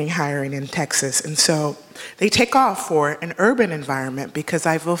prevent any hiring in Texas. And so they take off for an urban environment because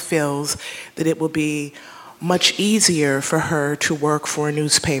Ivo feels that it will be much easier for her to work for a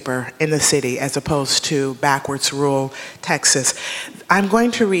newspaper in the city as opposed to backwards rural Texas. I'm going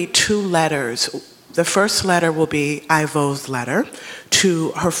to read two letters. The first letter will be Ivo's letter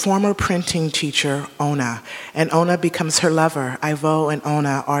to her former printing teacher, Ona. And Ona becomes her lover. Ivo and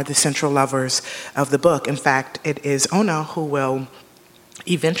Ona are the central lovers of the book. In fact, it is Ona who will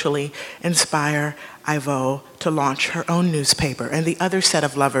eventually inspire Ivo to launch her own newspaper. And the other set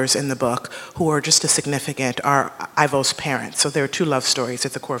of lovers in the book who are just as significant are Ivo's parents. So there are two love stories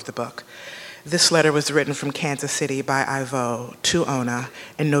at the core of the book. This letter was written from Kansas City by Ivo to Ona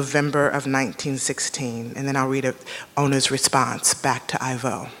in November of 1916, and then I'll read Ona's response back to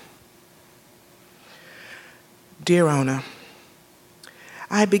Ivo. Dear Ona,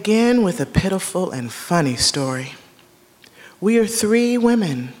 I begin with a pitiful and funny story. We are three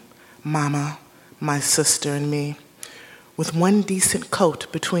women, Mama, my sister, and me, with one decent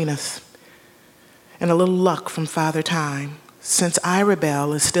coat between us, and a little luck from Father Time, since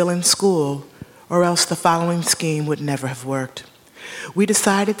Irabelle is still in school, or else the following scheme would never have worked. We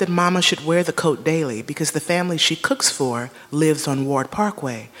decided that Mama should wear the coat daily because the family she cooks for lives on Ward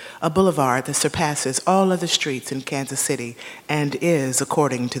Parkway, a boulevard that surpasses all other streets in Kansas City and is,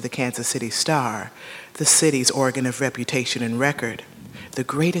 according to the Kansas City Star, the city's organ of reputation and record, the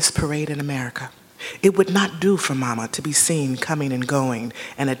greatest parade in America. It would not do for Mama to be seen coming and going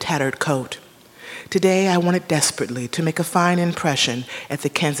in a tattered coat. Today, I wanted desperately to make a fine impression at the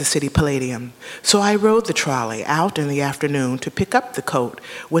Kansas City Palladium, so I rode the trolley out in the afternoon to pick up the coat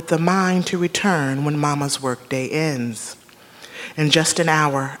with the mind to return when Mama's workday ends. In just an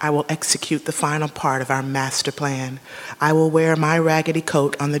hour, I will execute the final part of our master plan. I will wear my raggedy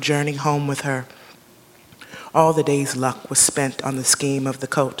coat on the journey home with her. All the day's luck was spent on the scheme of the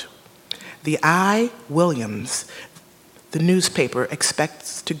coat. The I. Williams the newspaper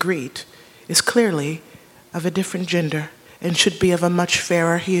expects to greet is clearly of a different gender and should be of a much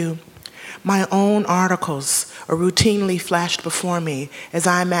fairer hue. My own articles are routinely flashed before me as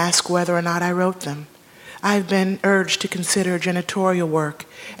I ask whether or not I wrote them. I've been urged to consider janitorial work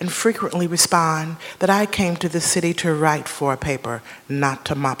and frequently respond that I came to the city to write for a paper, not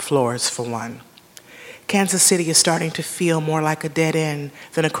to mop floors for one. Kansas City is starting to feel more like a dead end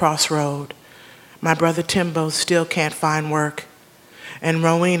than a crossroad. My brother Timbo still can't find work, and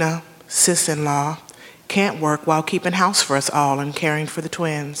Rowena, sis-in-law, can't work while keeping house for us all and caring for the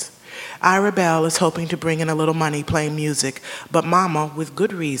twins. Ira Bell is hoping to bring in a little money playing music, but Mama, with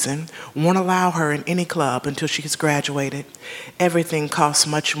good reason, won't allow her in any club until she has graduated. Everything costs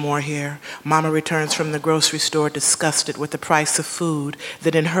much more here. Mama returns from the grocery store disgusted with the price of food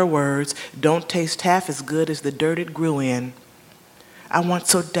that, in her words, don't taste half as good as the dirt it grew in. I want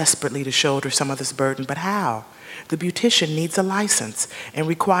so desperately to shoulder some of this burden, but how? The beautician needs a license and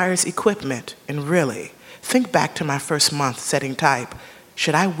requires equipment, and really, think back to my first month setting type.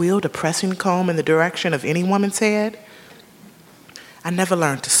 Should I wield a pressing comb in the direction of any woman's head? I never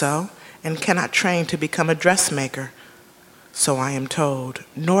learned to sew and cannot train to become a dressmaker, so I am told,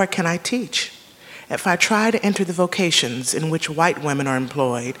 nor can I teach. If I try to enter the vocations in which white women are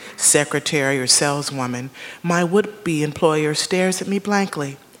employed, secretary or saleswoman, my would-be employer stares at me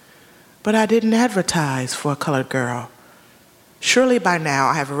blankly. But I didn't advertise for a colored girl. Surely by now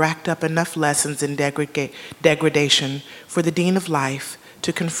I have racked up enough lessons in degradation for the Dean of Life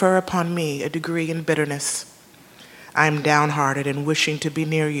to confer upon me a degree in bitterness. I am downhearted and wishing to be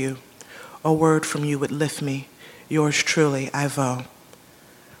near you. A word from you would lift me. Yours truly, Ivo.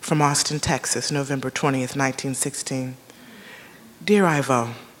 From Austin, Texas, November 20th, 1916. Dear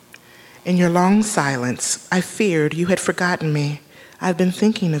Ivo, in your long silence, I feared you had forgotten me. I've been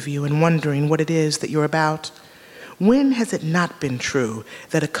thinking of you and wondering what it is that you're about. When has it not been true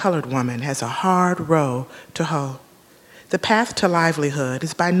that a colored woman has a hard row to hoe? The path to livelihood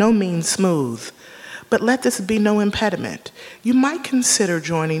is by no means smooth, but let this be no impediment. You might consider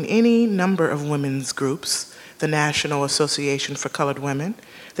joining any number of women's groups, the National Association for Colored Women,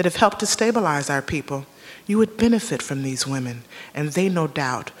 that have helped to stabilize our people. You would benefit from these women, and they no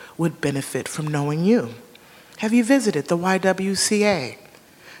doubt would benefit from knowing you. Have you visited the YWCA?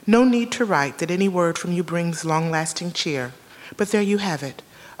 No need to write that any word from you brings long-lasting cheer, but there you have it,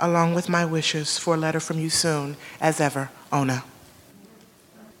 along with my wishes for a letter from you soon, as ever, Ona.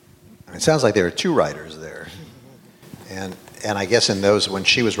 It sounds like there are two writers there. And I guess in those, when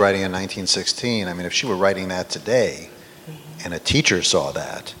she was writing in 1916, I mean, if she were writing that today, and a teacher saw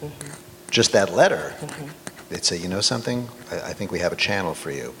that, just that letter, they'd say, you know something, I think we have a channel for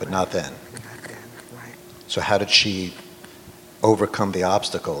you, but not then. So how did she overcome the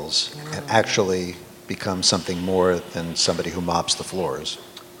obstacles and actually become something more than somebody who mops the floors?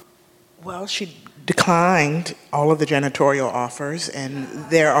 Well, she declined all of the janitorial offers, and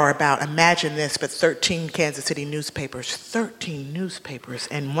there are about, imagine this, but 13 Kansas City newspapers, 13 newspapers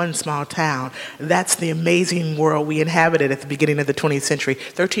in one small town. That's the amazing world we inhabited at the beginning of the 20th century.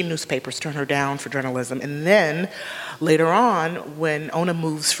 13 newspapers turned her down for journalism. And then later on, when Ona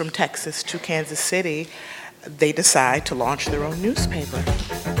moves from Texas to Kansas City, they decide to launch their own newspaper.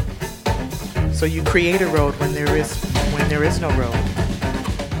 So you create a road when there is no road.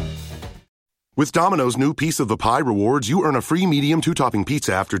 With Domino's new Piece of the Pie rewards, you earn a free medium 2-topping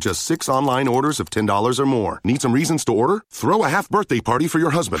pizza after just 6 online orders of $10 or more. Need some reasons to order? Throw a half birthday party for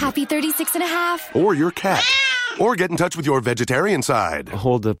your husband. Happy 36 and a half. Or your cat. Or get in touch with your vegetarian side.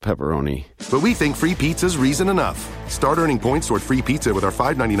 Hold the pepperoni. But we think free pizza's reason enough. Start earning points toward free pizza with our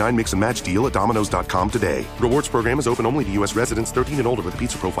 $5.99 mix and match deal at Domino's.com today. Rewards program is open only to U.S. residents 13 and older with a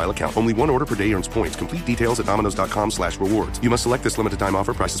pizza profile account. Only one order per day earns points. Complete details at Domino's.com/rewards. You must select this limited time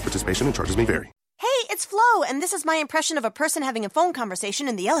offer. Prices, participation, and charges may vary. Hey, it's Flo, and this is my impression of a person having a phone conversation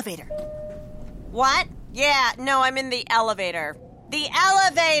in the elevator. What? Yeah, no, I'm in the elevator. The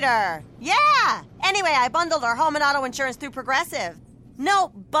elevator! Yeah! Anyway, I bundled our home and auto insurance through Progressive. No,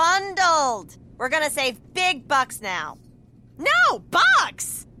 bundled! We're gonna save big bucks now. No,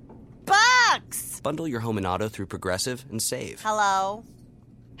 bucks! Bucks! Bundle your home and auto through Progressive and save. Hello?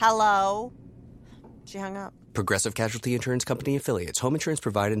 Hello? She hung up. Progressive Casualty Insurance Company affiliates. Home insurance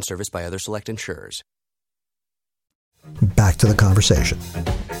provided and serviced by other select insurers. Back to the conversation.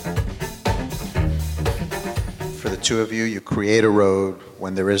 For the two of you, you create a road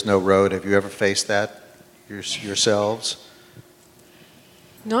when there is no road. Have you ever faced that yourselves?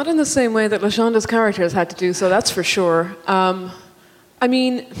 Not in the same way that LaShonda's character has had to do so, that's for sure. I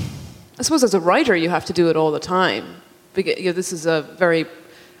mean, I suppose as a writer you have to do it all the time. This is a very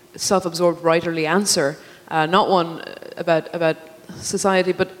self-absorbed writerly answer, not one about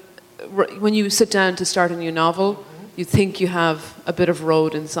society, but when you sit down to start a new novel, you think you have a bit of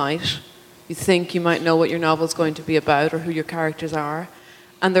road in sight. You think you might know what your novel is going to be about or who your characters are.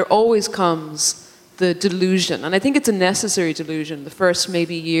 And there always comes the delusion, and I think it's a necessary delusion, the first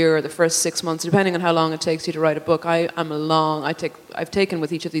maybe year or the first 6 months, depending on how long it takes you to write a book. I've taken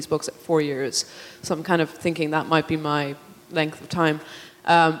with each of these books 4 years, so I'm kind of thinking that might be my length of time.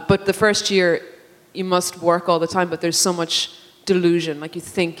 But the first year, you must work all the time, but there's so much delusion, like you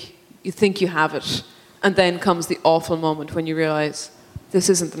think you have it. And then comes the awful moment when you realize, this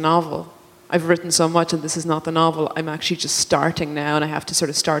isn't the novel. I've written so much and this is not the novel. I'm actually just starting now and I have to sort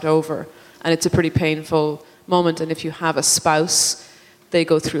of start over. And it's a pretty painful moment. And if you have a spouse, they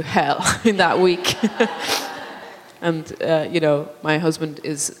go through hell in that week. And, my husband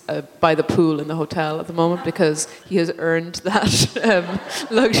is by the pool in the hotel at the moment because he has earned that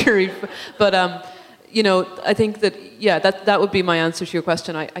luxury. But, I think that would be my answer to your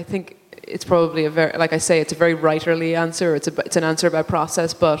question. I think it's probably like I say, it's a very writerly answer. It's an answer about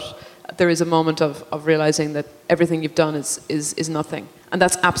process, but there is a moment of realizing that everything you've done is nothing. And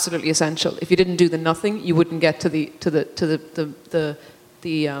that's absolutely essential. If you didn't do the nothing, you wouldn't get to the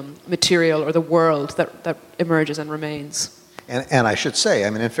material or the world that emerges and remains. And I should say,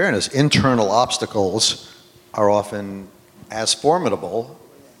 in fairness, internal obstacles are often as formidable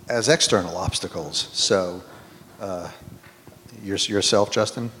as external obstacles. So, yourself,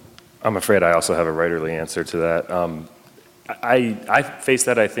 Justin? I'm afraid I also have a writerly answer to that. I faced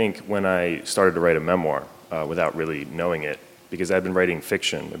that, I think, when I started to write a memoir without really knowing it, because I've been writing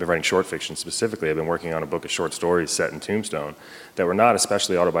fiction. I've been writing short fiction specifically. I've been working on a book of short stories set in Tombstone that were not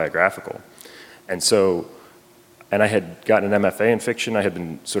especially autobiographical. And I had gotten an MFA in fiction. I had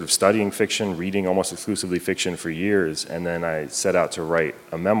been sort of studying fiction, reading almost exclusively fiction for years, and then I set out to write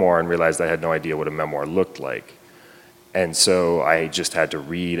a memoir and realized I had no idea what a memoir looked like. And so I just had to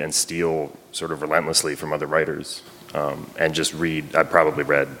read and steal sort of relentlessly from other writers. And just read. I probably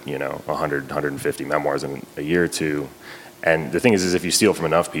read, 100, 150 memoirs in a year or two. And the thing is if you steal from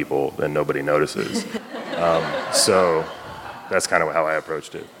enough people, then nobody notices. So that's kind of how I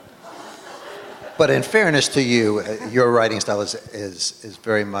approached it. But in fairness to you, your writing style is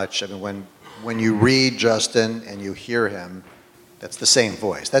very much, when you read Justin and you hear him, that's the same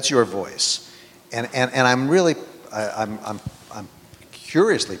voice. That's your voice. And I'm really, I'm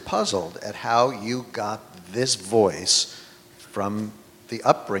curiously puzzled at how you got this voice from the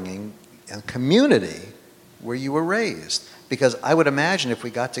upbringing and community where you were raised. Because I would imagine if we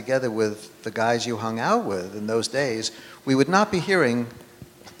got together with the guys you hung out with in those days, we would not be hearing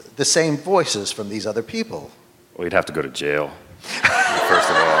the same voices from these other people. Well, you'd have to go to jail, first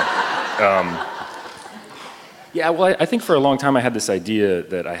of all. I think for a long time I had this idea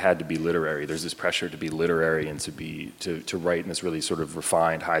that I had to be literary. There's this pressure to be literary and to write in this really sort of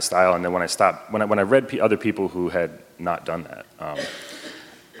refined, high style. And then when I read other people who had not done that,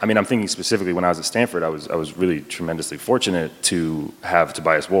 I'm thinking specifically when I was at Stanford, I was really tremendously fortunate to have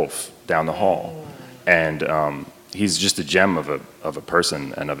Tobias Wolff down the hall, and he's just a gem of a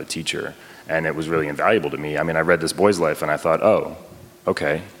person and of a teacher, and it was really invaluable to me. I read This Boy's Life, and I thought, oh,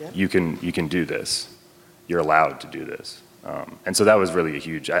 okay, you can do this. You're allowed to do this. And so that was really a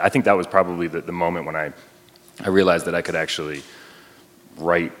huge, I think that was probably the moment when I realized that I could actually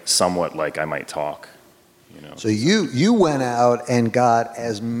write somewhat like I might talk. So you went out and got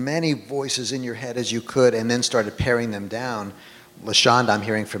as many voices in your head as you could and then started paring them down. LaShonda, I'm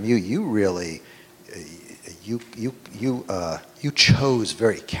hearing from you, you really, you chose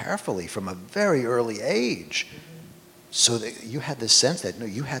very carefully from a very early age. So that you had this sense that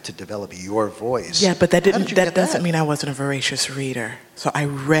you had to develop your voice. Yeah, but that doesn't mean I wasn't a voracious reader. So I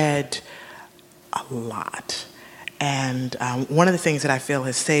read a lot. And one of the things that I feel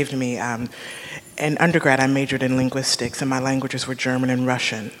has saved me, in undergrad I majored in linguistics and my languages were German and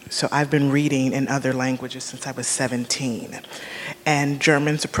Russian. So I've been reading in other languages since I was 17. And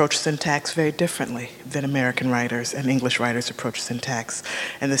Germans approach syntax very differently than American writers, and English writers approach syntax.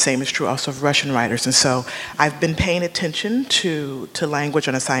 And the same is true also of Russian writers. And so I've been paying attention to language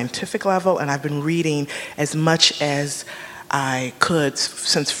on a scientific level, and I've been reading as much as I could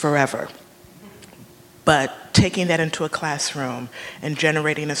since forever. But taking that into a classroom and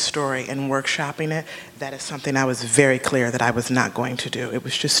generating a story and workshopping it, that is something I was very clear that I was not going to do. It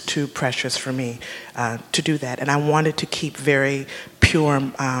was just too precious for me to do that. And I wanted to keep very pure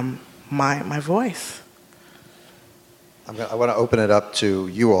my voice. I want to open it up to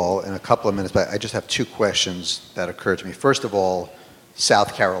you all in a couple of minutes, but I just have two questions that occurred to me. First of all,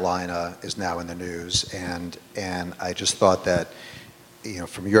 South Carolina is now in the news, and I just thought that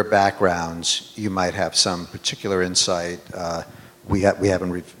from your backgrounds, you might have some particular insight. We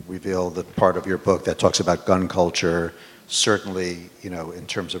haven't revealed the part of your book that talks about gun culture. Certainly, in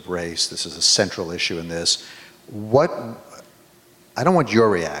terms of race, this is a central issue in this. I don't want your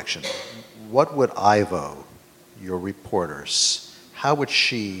reaction. What would Ivo, your reporter, what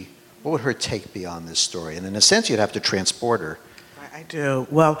would her take be on this story? And in a sense, you'd have to transport her I do.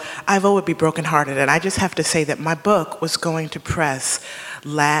 Well, Ivo would be brokenhearted, and I just have to say that my book was going to press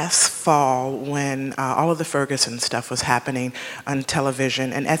last fall when all of the Ferguson stuff was happening on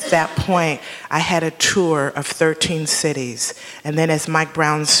television. And at that point, I had a tour of 13 cities. And then as Mike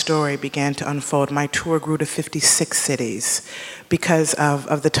Brown's story began to unfold, my tour grew to 56 cities because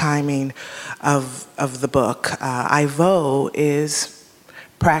of the timing of the book. Ivo is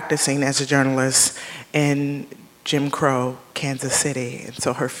practicing as a journalist in Jim Crow, Kansas City, and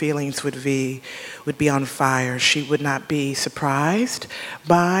so her feelings would be on fire. She would not be surprised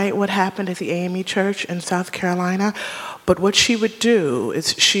by what happened at the AME Church in South Carolina, but what she would do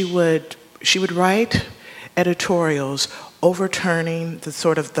is she would write editorials overturning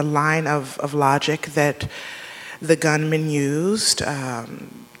the line of logic that the gunman used.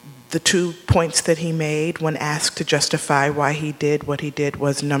 The 2 points that he made when asked to justify why he did what he did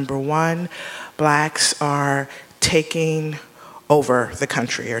was, number one, blacks are taking over the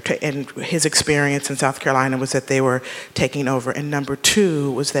country, and his experience in South Carolina was that they were taking over. And number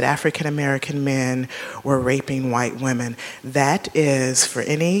two was that African American men were raping white women. That is, for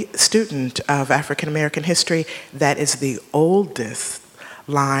any student of African American history, that is the oldest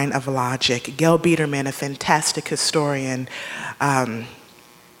line of logic. Gail Biederman, a fantastic historian,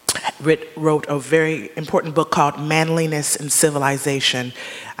 wrote a very important book called Manliness and Civilization.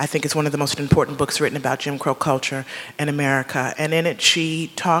 I think it's one of the most important books written about Jim Crow culture in America. And in it,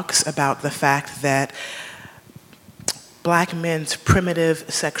 she talks about the fact that black men's primitive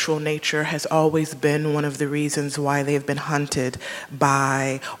sexual nature has always been one of the reasons why they've been hunted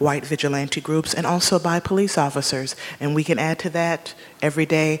by white vigilante groups and also by police officers. And we can add to that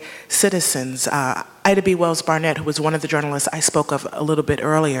everyday citizens. Ida B. Wells Barnett, who was one of the journalists I spoke of a little bit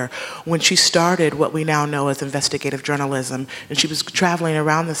earlier, when she started what we now know as investigative journalism, and she was traveling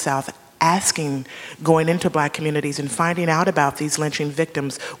around the South going into black communities and finding out about these lynching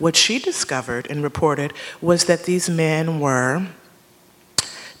victims, what she discovered and reported was that these men were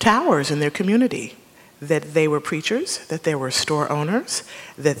towers in their community, that they were preachers, that they were store owners,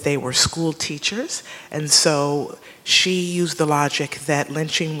 that they were school teachers. And so she used the logic that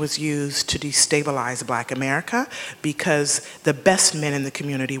lynching was used to destabilize black America because the best men in the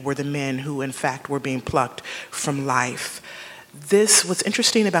community were the men who in fact were being plucked from life. What's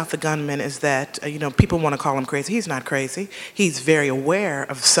interesting about the gunman is that, people want to call him crazy. He's not crazy. He's very aware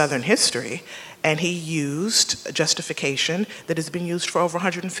of Southern history, and he used a justification that has been used for over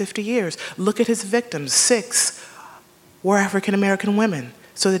 150 years. Look at his victims. 6 were African American women.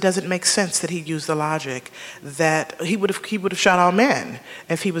 So it doesn't make sense that he used the logic that he would have shot all men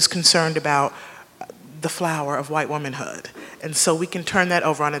if he was concerned about the flower of white womanhood. And so we can turn that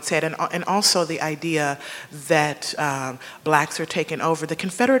over on its head. And also the idea that blacks are taking over. The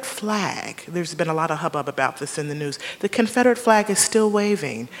Confederate flag, there's been a lot of hubbub about this in the news. The Confederate flag is still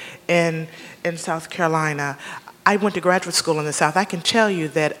waving in South Carolina. I went to graduate school in the South. I can tell you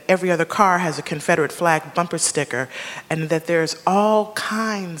that every other car has a Confederate flag bumper sticker, and that there's all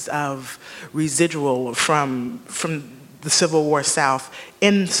kinds of residual from the Civil War South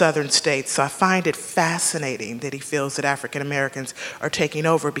in southern states. So I find it fascinating that he feels that African Americans are taking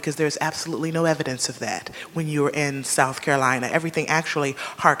over, because there's absolutely no evidence of that when you were in South Carolina. Everything actually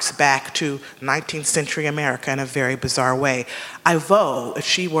harks back to 19th century America in a very bizarre way. Ivo, if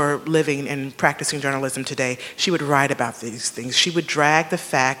she were living and practicing journalism today, she would write about these things. She would drag the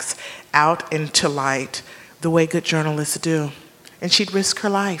facts out into light the way good journalists do. And she'd risk her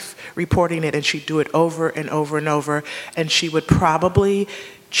life reporting it, and she'd do it over and over and over. And she would probably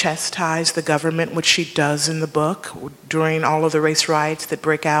chastise the government, which she does in the book, during all of the race riots that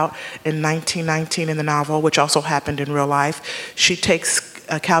break out in 1919 in the novel, which also happened in real life. She takes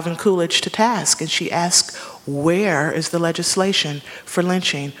Calvin Coolidge to task, and she asks, where is the legislation for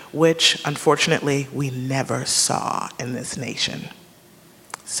lynching, which unfortunately we never saw in this nation.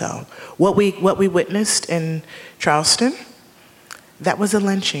 So what we witnessed in Charleston, that was a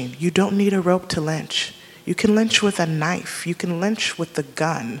lynching. You don't need a rope to lynch. You can lynch with a knife. You can lynch with a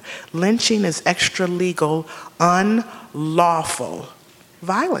gun. Lynching is extra legal, unlawful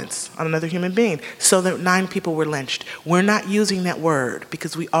violence on another human being. So that 9 people were lynched. We're not using that word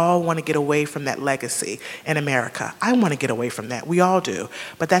because we all want to get away from that legacy in America. I want to get away from that. We all do.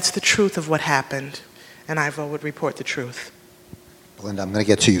 But that's the truth of what happened. And Ivo would report the truth. Belinda, I'm going to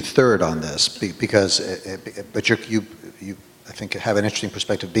get to you third on this because, you I think have an interesting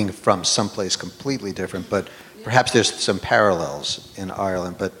perspective being from someplace completely different, but perhaps there's some parallels in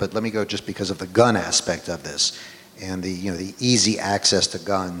Ireland. But let me go just because of the gun aspect of this and the easy access to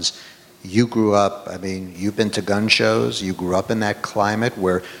guns. You grew up, you've been to gun shows, you grew up in that climate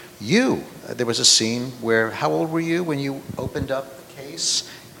where there was a scene where, how old were you when you opened up case,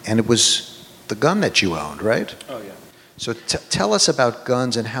 and it was the gun that you owned, right? Oh, yeah. So tell us about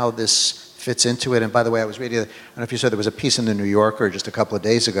guns and how this fits into it. And by the way, I was reading, I don't know if you saw, there was a piece in the New Yorker just a couple of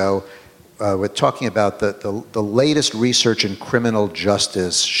days ago with talking about the latest research in criminal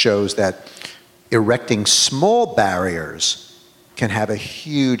justice shows that erecting small barriers can have a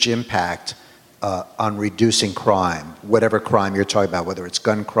huge impact on reducing crime, whatever crime you're talking about, whether it's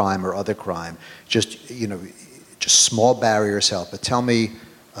gun crime or other crime. Just small barriers help. But tell me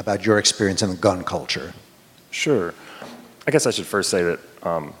about your experience in the gun culture. Sure. I guess I should first say that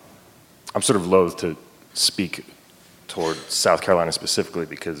I'm sort of loath to speak toward South Carolina specifically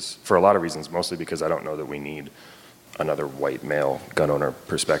because, for a lot of reasons, mostly because I don't know that we need another white male gun owner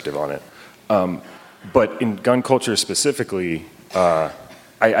perspective on it. But in gun culture specifically,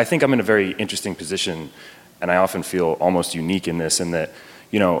 I think I'm in a very interesting position, and I often feel almost unique in this, in that,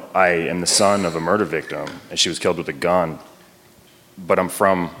 I am the son of a murder victim, and she was killed with a gun, but I'm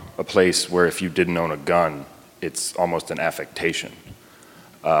from a place where if you didn't own a gun, it's almost an affectation.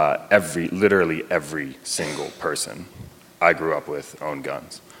 Literally every single person I grew up with owned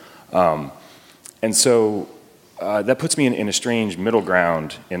guns. And so that puts me in a strange middle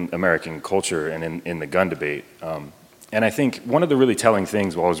ground in American culture and in the gun debate. And I think one of the really telling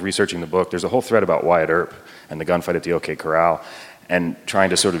things while I was researching the book, there's a whole thread about Wyatt Earp and the gunfight at the OK Corral and trying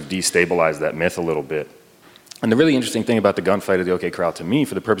to sort of destabilize that myth a little bit. And the really interesting thing about the gunfight at the OK Corral to me,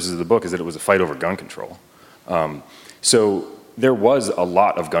 for the purposes of the book, is that it was a fight over gun control. So there was a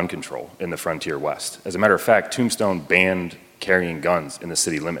lot of gun control in the frontier West. As a matter of fact, Tombstone banned carrying guns in the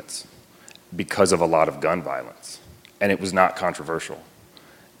city limits because of a lot of gun violence. And it was not controversial.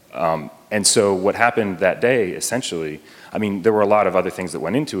 And so what happened that day, essentially, there were a lot of other things that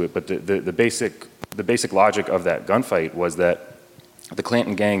went into it, but the basic logic of that gunfight was that the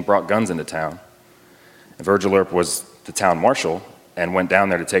Clanton gang brought guns into town, and Virgil Earp was the town marshal and went down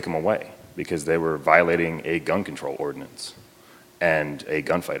there to take them away because they were violating a gun control ordinance, and a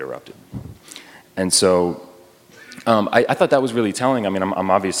gunfight erupted. And so I thought that was really telling. I'm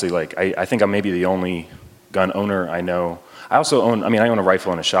obviously I think I'm maybe the only gun owner I know. I also own a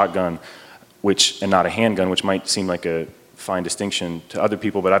rifle and a shotgun, and not a handgun, which might seem like a fine distinction to other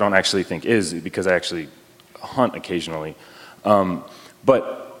people, but I don't actually think is, because I actually hunt occasionally.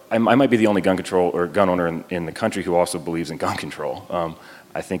 But I might be the only gun owner in the country who also believes in gun control.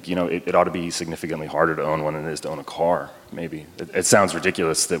 I think, it ought to be significantly harder to own one than it is to own a car, maybe. It sounds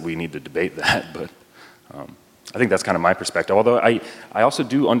ridiculous that we need to debate that, but I think that's kind of my perspective. Although I also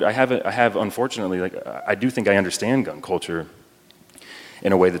do, I have unfortunately, I do think I understand gun culture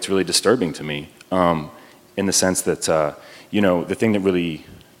in a way that's really disturbing to me, in the sense that, the thing that really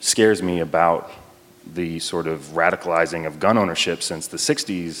scares me about the sort of radicalizing of gun ownership since the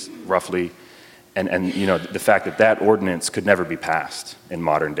 60s, roughly, and the fact that ordinance could never be passed in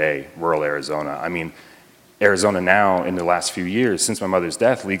modern day rural Arizona. Arizona now, in the last few years, since my mother's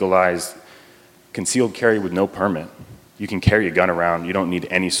death, legalized concealed carry with no permit. You can carry a gun around. You don't need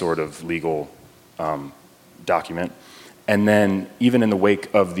any sort of legal document. And then even in the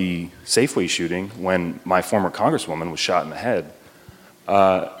wake of the Safeway shooting, when my former congresswoman was shot in the head,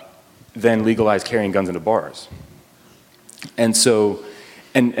 then legalized carrying guns into bars. And so,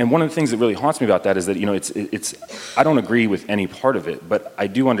 and one of the things that really haunts me about that is that, it's I don't agree with any part of it, but I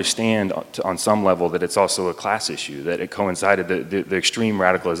do understand on some level that it's also a class issue, that it coincided, the extreme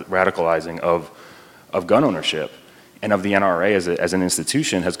radicalizing of gun ownership and of the NRA as an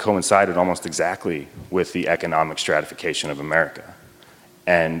institution has coincided almost exactly with the economic stratification of America.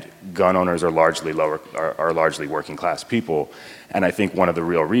 And gun owners are largely working class people. And I think one of the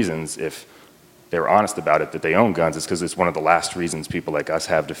real reasons, if they were honest about it, that they own guns is because it's one of the last reasons people like us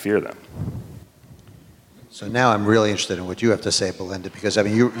have to fear them. So now I'm really interested in what you have to say, Belinda, because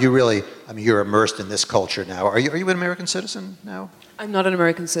you're immersed in this culture now. Are you an American citizen now? I'm not an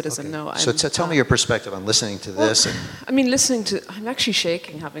American citizen, okay. no. So tell me your perspective on listening to this. I'm actually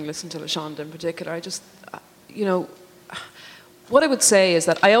shaking having listened to LaShonda in particular. I just, what I would say is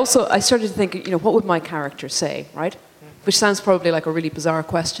that I started to think, what would my character say, right? Which sounds probably like a really bizarre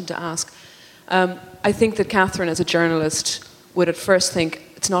question to ask. I think that Catherine, as a journalist, would at first think,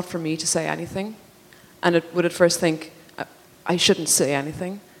 it's not for me to say anything. And it would at first think, I shouldn't say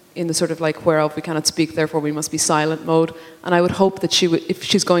anything, in the sort of whereof we cannot speak, therefore we must be silent mode. And I would hope that she would, if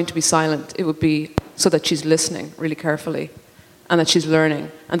she's going to be silent, it would be so that she's listening really carefully and that she's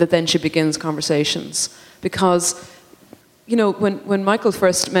learning and that then she begins conversations. Because, when Michael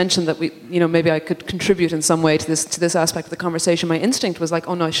first mentioned that maybe I could contribute in some way to this aspect of the conversation, my instinct was like,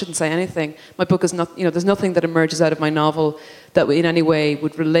 oh no, I shouldn't say anything. My book is not, there's nothing that emerges out of my novel that in any way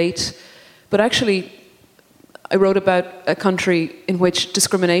would relate. But actually, I wrote about a country in which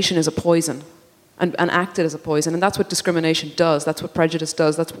discrimination is a poison and acted as a poison. And that's what discrimination does. That's what prejudice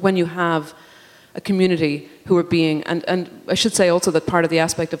does. That's when you have a community who are being, and I should say also that part of the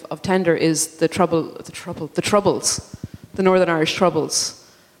aspect of Tender is the Troubles, the Northern Irish Troubles.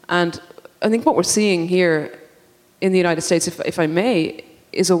 And I think what we're seeing here in the United States, if I may,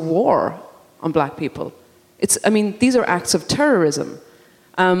 is a war on black people. These are acts of terrorism.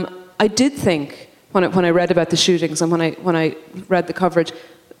 I did think, when I read about the shootings and when I read the coverage,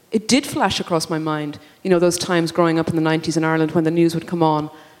 it did flash across my mind, those times growing up in the 90s in Ireland when the news would come on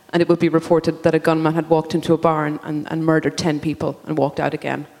and it would be reported that a gunman had walked into a bar and murdered 10 people and walked out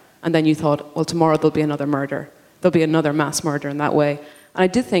again. And then you thought, well, tomorrow there'll be another murder. There'll be another mass murder in that way. And I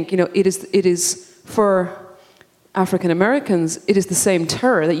did think, it is for African Americans, it is the same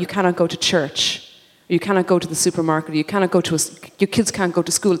terror that you cannot go to church, you cannot go to the supermarket, you cannot go to your kids can't go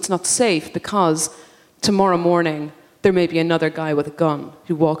to school. It's not safe because tomorrow morning there may be another guy with a gun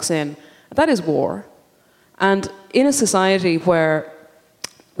who walks in. That is war. And in a society where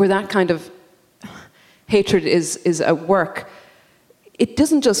that kind of hatred is at work, it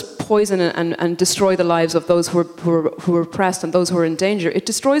doesn't just poison and destroy the lives of those who are oppressed and those who are in danger. It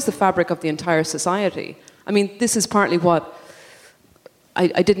destroys the fabric of the entire society. This is partly what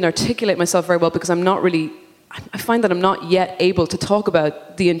I didn't articulate myself very well because I find that I'm not yet able to talk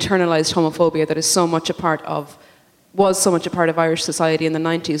about the internalized homophobia that was so much a part of Irish society in the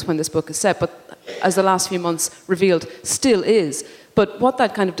 90s when this book is set, but as the last few months revealed, still is. But what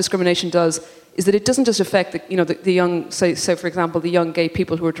that kind of discrimination does is that it doesn't just affect the young, say for example, the young gay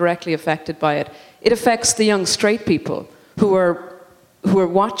people who are directly affected by it. It affects the young straight people who are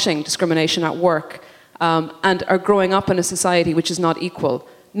watching discrimination at work and are growing up in a society which is not equal.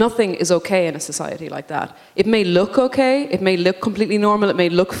 Nothing is okay in a society like that. It may look okay, it may look completely normal, it may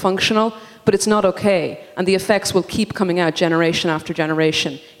look functional, but it's not okay. And the effects will keep coming out generation after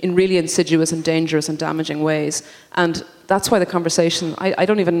generation in really insidious and dangerous and damaging ways. And that's why the conversation, I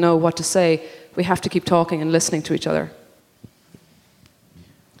don't even know what to say. We have to keep talking and listening to each other.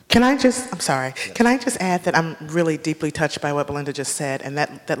 Can I just add that I'm really deeply touched by what Belinda just said, and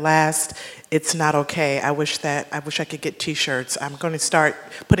that last, it's not okay. I wish I could get t-shirts. I'm going to start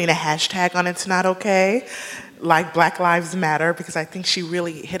putting a hashtag on it's not okay, like Black Lives Matter, because I think she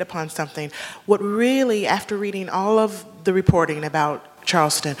really hit upon something. What really, after reading all of the reporting about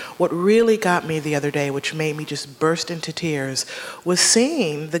Charleston, what really got me the other day, which made me just burst into tears, was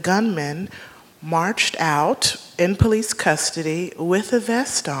seeing the gunman marched out in police custody with a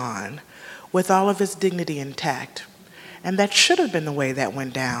vest on, with all of his dignity intact. And that should have been the way that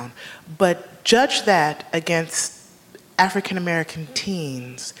went down. But judge that against African American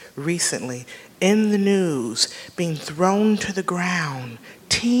teens recently in the news being thrown to the ground.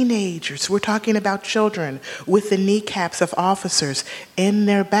 Teenagers, we're talking about children with the kneecaps of officers in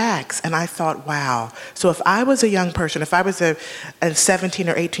their backs. And I thought, wow. So if I was a young person, if I was a 17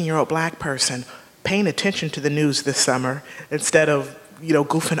 or 18-year-old black person paying attention to the news this summer instead of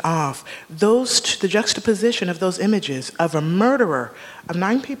goofing off, the juxtaposition of those images of a murderer of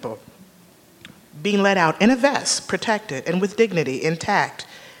 9 people being let out in a vest, protected and with dignity intact,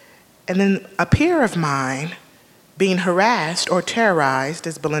 and then a peer of mine being harassed or terrorized,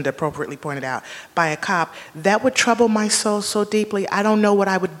 as Belinda appropriately pointed out, by a cop, that would trouble my soul so deeply. I don't know what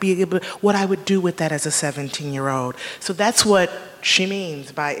I would do with that as a 17-year-old. So that's what she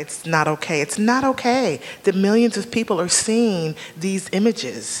means by it's not okay. It's not okay that millions of people are seeing these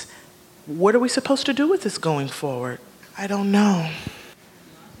images. What are we supposed to do with this going forward? I don't know.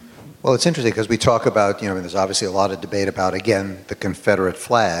 Well, it's interesting because we talk about, there's obviously a lot of debate about, again, the Confederate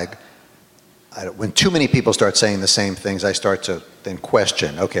flag. When too many people start saying the same things, I start to then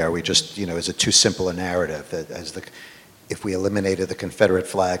question, okay, are we just, is it too simple a narrative that if we eliminated the Confederate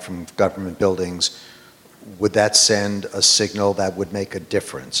flag from government buildings, would that send a signal that would make a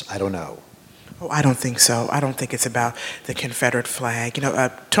difference? I don't know. Oh, I don't think so. I don't think it's about the Confederate flag.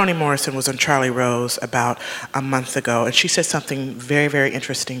 Toni Morrison was on Charlie Rose about a month ago, and she said something very, very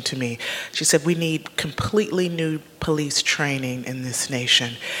interesting to me. She said, we need completely new police training in this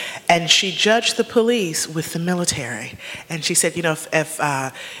nation. And she judged the police with the military. And she said, if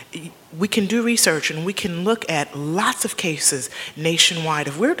we can do research and we can look at lots of cases nationwide.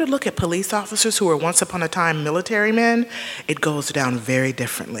 If we're to look at police officers who were once upon a time military men, it goes down very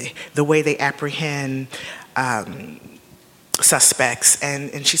differently. The way they apprehend suspects.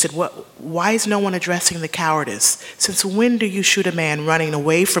 And she said, why is no one addressing the cowardice? Since when do you shoot a man running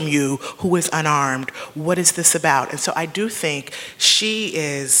away from you who is unarmed? What is this about? And so I do think she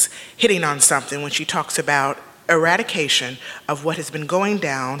is hitting on something when she talks about eradication of what has been going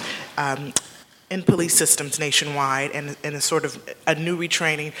down in police systems nationwide and a sort of a new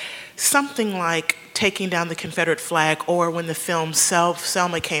retraining, something like taking down the Confederate flag, or when the film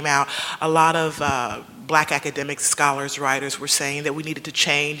Selma came out, a lot of black academics, scholars, writers were saying that we needed to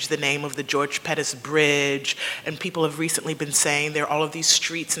change the name of the George Pettus Bridge, and people have recently been saying there are all of these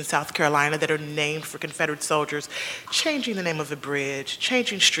streets in South Carolina that are named for Confederate soldiers. Changing the name of a bridge,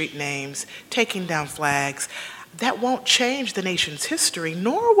 changing street names, taking down flags, that won't change the nation's history,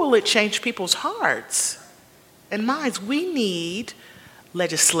 nor will it change people's hearts and minds. We need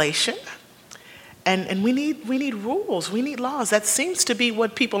legislation, and we need rules, we need laws. That seems to be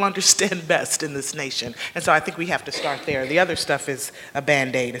what people understand best in this nation. And so I think we have to start there. The other stuff is a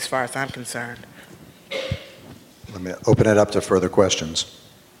Band-Aid as far as I'm concerned. Let me open it up to further questions.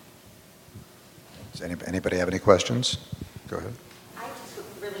 Does anybody have any questions? Go ahead. I just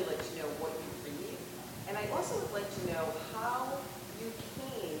would really like to know what you read, and I also would like to know how you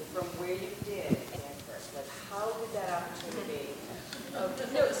came from where you did at Stanford. Like, how did that opportunity?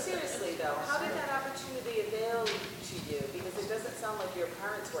 No, seriously though, how did that opportunity avail to you? Because it doesn't sound like your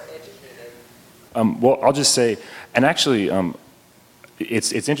parents were educated. Well, I'll just say, and actually,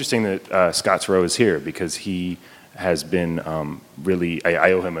 it's interesting that Scotts Rowe is here, because he has been really,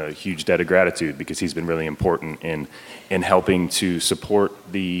 I owe him a huge debt of gratitude, because he's been really important in helping to support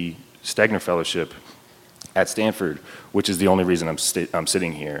the Stegner Fellowship at Stanford, which is the only reason I'm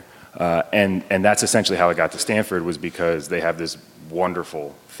sitting here. And that's essentially how I got to Stanford, was because they have this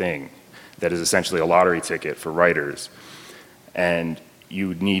wonderful thing that is essentially a lottery ticket for writers. And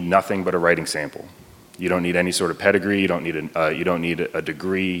you need nothing but a writing sample. You don't need any sort of pedigree. You don't need a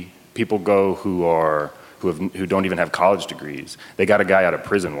degree. People go who don't even have college degrees. They got a guy out of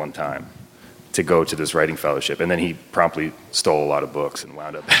prison one time to go to this writing fellowship, and then he promptly stole a lot of books and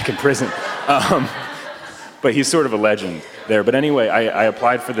wound up back in prison. But he's sort of a legend there. But anyway, I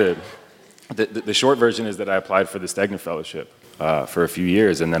applied for the short version is that I applied for the Stegner Fellowship for a few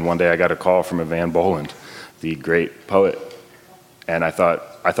years, and then one day I got a call from Evan Boland, the great poet, and I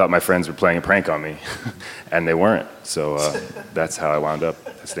thought my friends were playing a prank on me, and they weren't. So that's how I wound up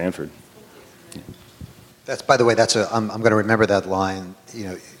at Stanford. That's, by the way, I'm going to remember that line. You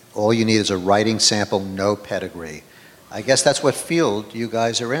know, all you need is a writing sample, no pedigree. I guess that's what field you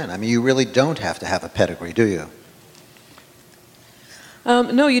guys are in. I mean, you really don't have to have a pedigree, do you?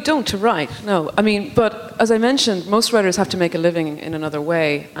 No, you don't to write, no. I mean, but as I mentioned, most writers have to make a living in another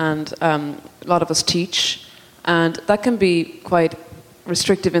way, and a lot of us teach, and that can be quite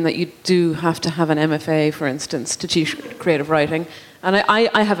restrictive in that you do have to have an MFA, for instance, to teach creative writing. And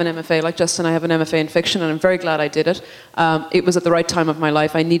I have an MFA, like Justin, I have an MFA in fiction, and I'm very glad I did it. It was at the right time of my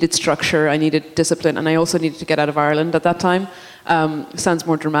life. I needed structure, I needed discipline, and I also needed to get out of Ireland at that time. Sounds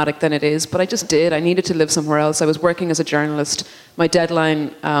more dramatic than it is, but I just did. I needed to live somewhere else. I was working as a journalist. My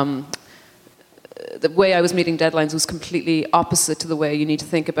deadline, the way I was meeting deadlines was completely opposite to the way you need to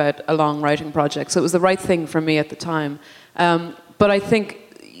think about a long writing project. So it was the right thing for me at the time. But I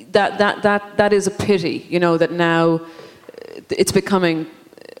think that is a pity, you know, that now it's becoming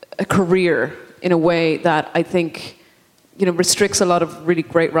a career in a way that I think, you know, restricts a lot of really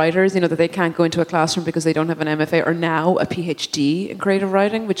great writers, you know, that they can't go into a classroom because they don't have an MFA or now a PhD in creative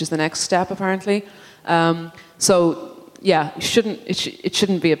writing, which is the next step apparently. So yeah, it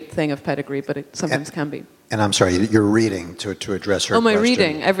shouldn't be a thing of pedigree, but it sometimes can be. And I'm sorry, you're reading to address her question. My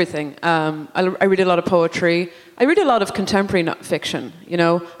reading, everything. I read a lot of poetry. I read a lot of contemporary fiction, you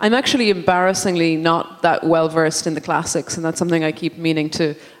know. I'm actually embarrassingly not that well versed in the classics, and that's something I keep meaning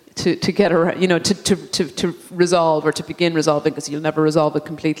to get around, you know, to resolve or to begin resolving, because you'll never resolve it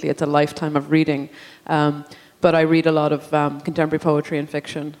completely. It's a lifetime of reading. But I read a lot of contemporary poetry and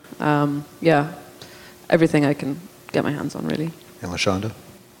fiction. Yeah, everything I can get my hands on, really. And LaShonda?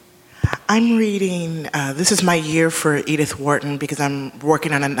 I'm reading, this is my year for Edith Wharton, because I'm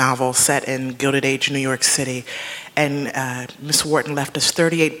working on a novel set in Gilded Age, New York City. And Miss Wharton left us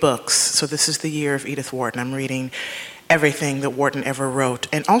 38 books, so this is the year of Edith Wharton. I'm reading everything that Wharton ever wrote.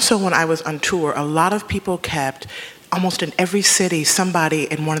 And also when I was on tour, a lot of people kept, almost in every city, somebody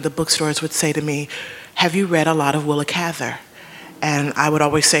in one of the bookstores would say to me, "Have you read a lot of Willa Cather?" And I would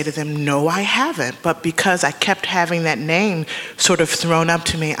always say to them, no, I haven't. But because I kept having that name sort of thrown up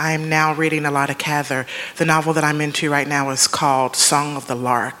to me, I am now reading a lot of Cather. The novel that I'm into right now is called Song of the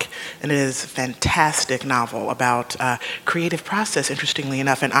Lark. And it is a fantastic novel about creative process, interestingly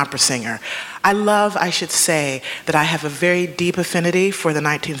enough, an opera singer. I should say, that I have a very deep affinity for the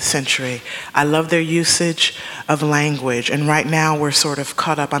 19th century. I love their usage of language. And right now we're sort of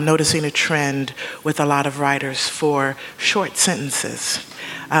caught up. I'm noticing a trend with a lot of writers for short sentences.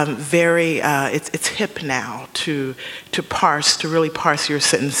 it's hip now to really parse your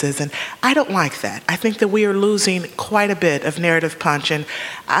sentences, and I don't like that. I think that we are losing quite a bit of narrative punch, and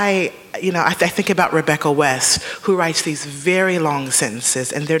I think about Rebecca West, who writes these very long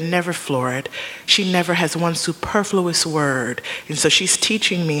sentences, and they're never florid. She never has one superfluous word, and so she's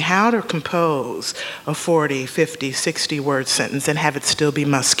teaching me how to compose a 40, 50, 60-word sentence and have it still be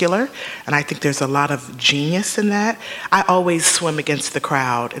muscular, and I think there's a lot of genius in that. I always swim against the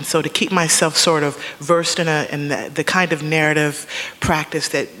crowd, and so to keep myself sort of versed in the kind of narrative practice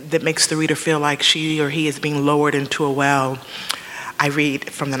that makes the reader feel like she or he is being lowered into a well, I read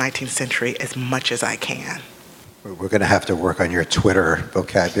from the 19th century as much as I can. We're going to have to work on your Twitter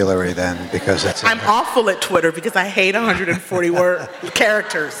vocabulary then, because it's... I'm awful at Twitter because I hate 140 word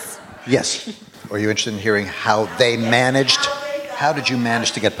characters. Yes. Are you interested in hearing how did you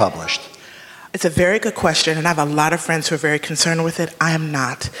manage to get published? It's a very good question, and I have a lot of friends who are very concerned with it. I am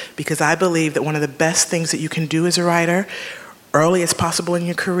not, because I believe that one of the best things that you can do as a writer, early as possible in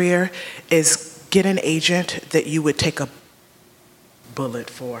your career, is get an agent that you would take a bullet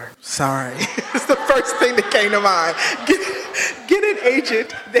for. Sorry. It's the first thing that came to mind. Get an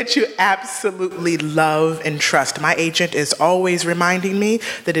agent that you absolutely love and trust. My agent is always reminding me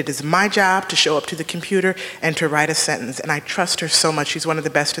that it is my job to show up to the computer and to write a sentence, and I trust her so much. She's one of the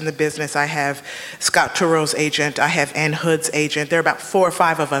best in the business. I have Scott Turow's agent. I have Ann Hood's agent. There are about 4 or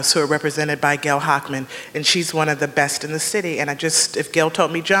 5 of us who are represented by Gail Hockman, and she's one of the best in the city. And if Gail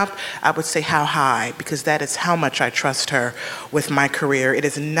told me jump, I would say how high, because that is how much I trust her with my career. It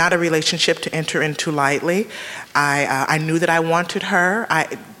is not a relationship to enter into lightly. I knew that I wanted her.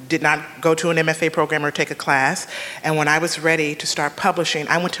 I did not go to an MFA program or take a class. And when I was ready to start publishing,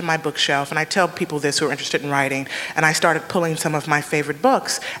 I went to my bookshelf, and I tell people this who are interested in writing, and I started pulling some of my favorite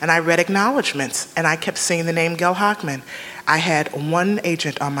books, and I read acknowledgments, and I kept seeing the name Gail Hockman. I had one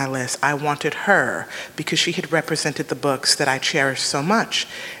agent on my list. I wanted her because she had represented the books that I cherished so much.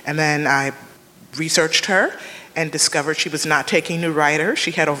 And then I researched her and discovered she was not taking new writers.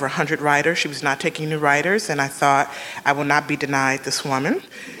 She had over 100 writers. She was not taking new writers, and I thought, I will not be denied this woman.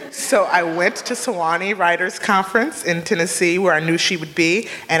 So I went to Sewanee Writers Conference in Tennessee, where I knew she would be,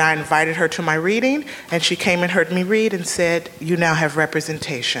 and I invited her to my reading, and she came and heard me read and said, "You now have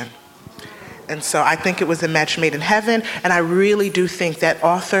representation." And so I think it was a match made in heaven, and I really do think that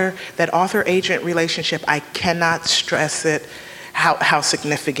author-agent relationship, I cannot stress it, how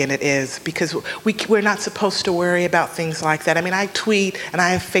significant it is, because we're not supposed to worry about things like that. I mean, I tweet and I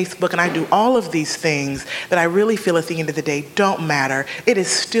have Facebook and I do all of these things that I really feel at the end of the day don't matter. It is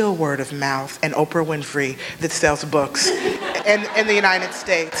still word of mouth and Oprah Winfrey that sells books in the United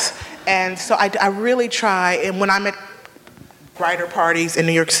States. And so I really try, and when I'm at writer parties in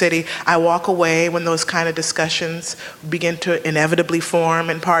New York City, I walk away when those kind of discussions begin to inevitably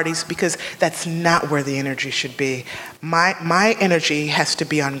form in parties, because that's not where the energy should be. My energy has to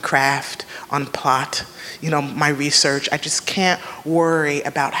be on craft, on plot, my research. I just can't worry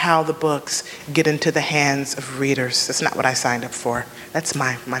about how the books get into the hands of readers. That's not what I signed up for. That's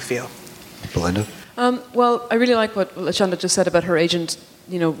my field. Belinda? Well, I really like what LaShonda just said about her agent,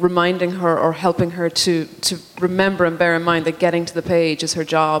 reminding her or helping her to remember and bear in mind that getting to the page is her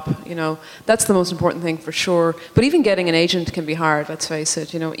job. That's the most important thing for sure. But even getting an agent can be hard, let's face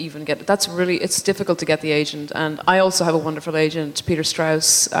it. It's difficult to get the agent. And I also have a wonderful agent, Peter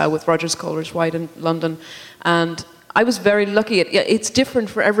Strauss, with Rogers Coleridge White in London. And I was very lucky. It's different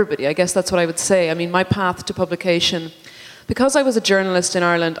for everybody. I guess that's what I would say. I mean, my path to publication, because I was a journalist in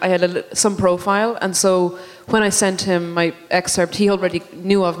Ireland, I had some profile, and so when I sent him my excerpt, he already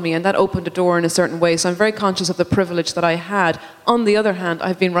knew of me, and that opened a door in a certain way. So I'm very conscious of the privilege that I had. On the other hand,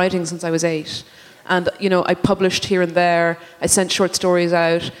 I've been writing since I was 8. And, I published here and there. I sent short stories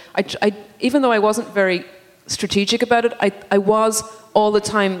out. Even though I wasn't very strategic about it, I was all the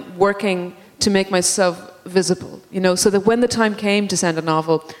time working to make myself visible, so that when the time came to send a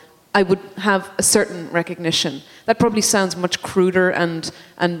novel, I would have a certain recognition. That probably sounds much cruder and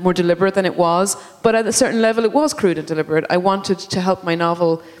more deliberate than it was, but at a certain level it was crude and deliberate. I wanted to help my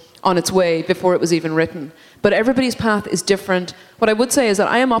novel on its way before it was even written. But everybody's path is different. What I would say is that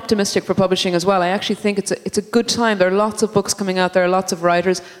I am optimistic for publishing as well. I actually think it's a good time. There are lots of books coming out. There are lots of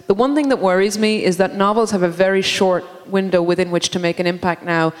writers. The one thing that worries me is that novels have a very short window within which to make an impact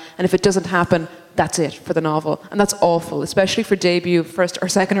now, and if it doesn't happen, that's it for the novel. And that's awful, especially for debut, first or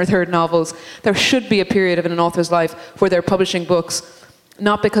second or third novels. There should be a period of an author's life where they're publishing books,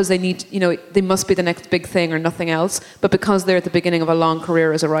 not because they need, they must be the next big thing or nothing else, but because they're at the beginning of a long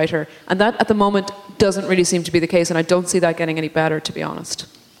career as a writer. And that, at the moment, doesn't really seem to be the case, and I don't see that getting any better, to be honest.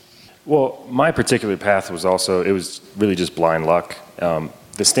 Well, my particular path was really just blind luck.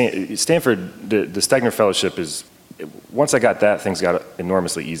 Stanford, the Stegner Fellowship is, once I got that, things got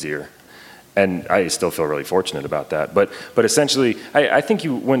enormously easier. And I still feel really fortunate about that. But essentially, I think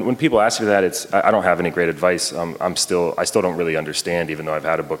when people ask you that, I don't have any great advice. I still don't really understand, even though I've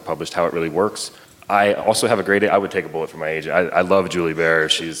had a book published, how it really works. I also have I would take a bullet for my agent. I love Julie Baer.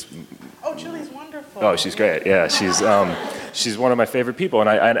 Oh, Julie's wonderful. Oh, she's great. Yeah, she's one of my favorite people. And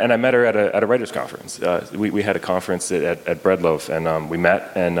I met her at a writers' conference. We had a conference at Breadloaf, and we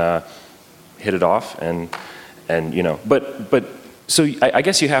met and hit it off. And but. So I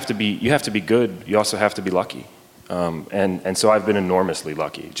guess you have to be good. You also have to be lucky, and so I've been enormously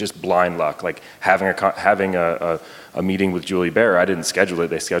lucky, just blind luck. Like having a meeting with Julie Baer, I didn't schedule it;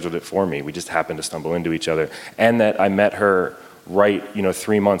 they scheduled it for me. We just happened to stumble into each other, and that I met her right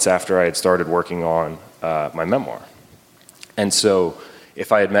 3 months after I had started working on my memoir. And so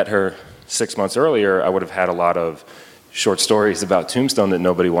if I had met her 6 months earlier, I would have had a lot of short stories about Tombstone that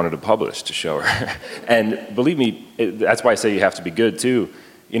nobody wanted to publish to show her. And believe me, that's why I say you have to be good too.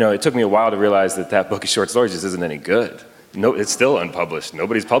 It took me a while to realize that book of short stories just isn't any good. No, it's still unpublished.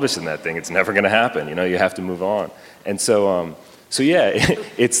 Nobody's publishing that thing. It's never going to happen. You have to move on. And so yeah,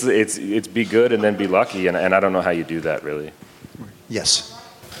 it's be good and then be lucky. And I don't know how you do that really. Yes.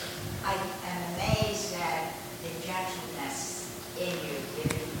 I am amazed at the gentleness in you,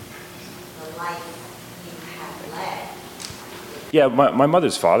 given the life you have led. Yeah, my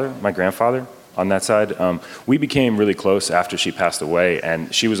mother's father, my grandfather, on that side, we became really close after she passed away,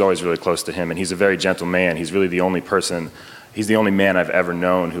 and she was always really close to him, and he's a very gentle man. He's really the only man I've ever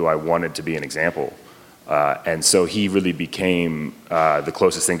known who I wanted to be an example. And so he really became the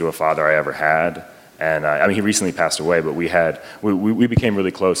closest thing to a father I ever had. And he recently passed away, but we became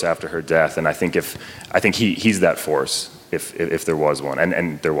really close after her death, and I think he's that force, if there was one,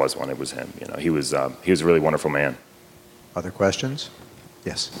 and there was one, it was him. He was a really wonderful man. Other questions?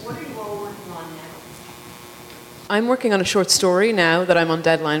 Yes. What are you all working on now? I'm working on a short story now that I'm on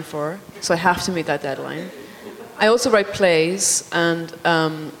deadline for, so I have to meet that deadline. I also write plays, and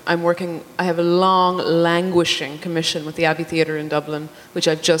I have a long, languishing commission with the Abbey Theatre in Dublin, which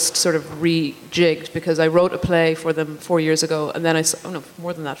I've just sort of rejigged, because I wrote a play for them 4 years ago, and then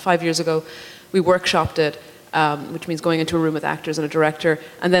more than that, 5 years ago, we workshopped it, which means going into a room with actors and a director,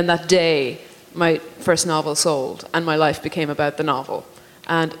 and then that day, my first novel sold, and my life became about the novel.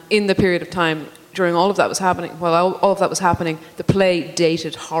 And in the period of time during all of that was happening, the play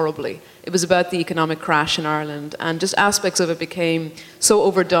dated horribly. It was about the economic crash in Ireland, and just aspects of it became so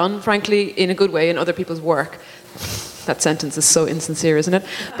overdone, frankly, in a good way, in other people's work. That sentence is so insincere, isn't it?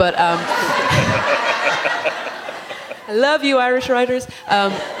 But I love you, Irish writers.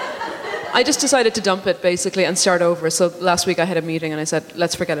 I just decided to dump it, basically, and start over. So last week I had a meeting and I said,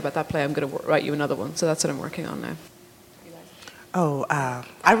 let's forget about that play. I'm going to write you another one. So that's what I'm working on now.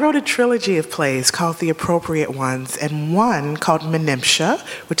 I wrote a trilogy of plays called The Appropriate Ones, and one called Menimsha,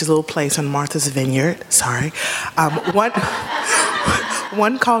 which is a little place on Martha's Vineyard. Sorry.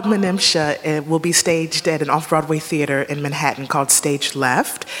 One called Menimsha will be staged at an off-Broadway theater in Manhattan called Stage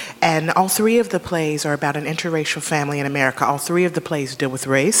Left. And all three of the plays are about an interracial family in America. All three of the plays deal with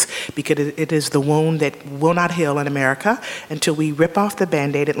race, because it is the wound that will not heal in America until we rip off the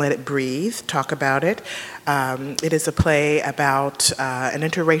Band-Aid and let it breathe, talk about it. It is a play about an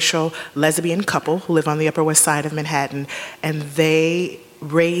interracial lesbian couple who live on the Upper West Side of Manhattan, and they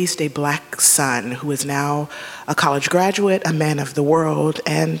raised a black son who is now a college graduate, a man of the world,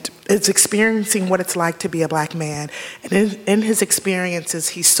 and is experiencing what it's like to be a black man. And in his experiences,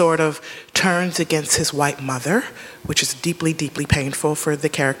 he sort of turns against his white mother, which is deeply, deeply painful for the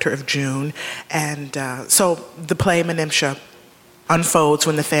character of June. And so the play Menimsha unfolds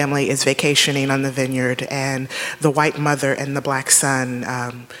when the family is vacationing on the vineyard, and the white mother and the black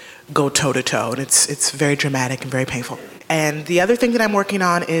son go toe-to-toe, and it's very dramatic and very painful. And the other thing that I'm working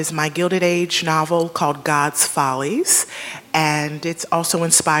on is my Gilded Age novel called God's Follies, and it's also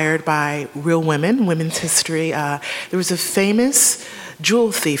inspired by real women's history. There was a famous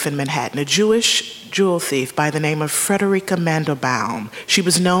jewel thief in Manhattan, a Jewish jewel thief by the name of Frederica Mandelbaum. She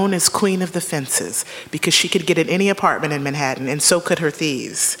was known as Queen of the Fences because she could get in any apartment in Manhattan, and so could her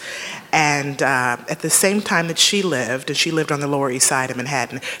thieves. And at the same time that she lived, and she lived on the Lower East Side of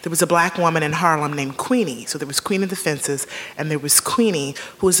Manhattan, there was a black woman in Harlem named Queenie. So there was Queen of the Fences, and there was Queenie,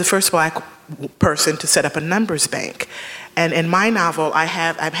 who was the first black person to set up a numbers bank. And in my novel, I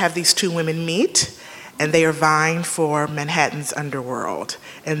have these two women meet, and they are vying for Manhattan's underworld.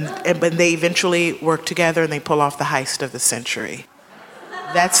 But they eventually work together, and they pull off the heist of the century.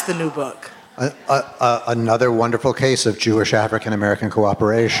 That's the new book. Another wonderful case of Jewish African-American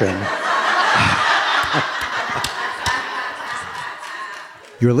cooperation.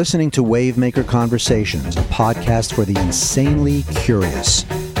 You're listening to Wavemaker Conversations, a podcast for the insanely curious.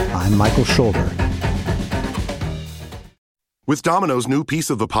 I'm Michael Schulder. With Domino's new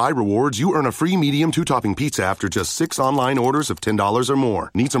Piece of the Pie rewards, you earn a free medium 2-topping pizza after just 6 online orders of $10 or more.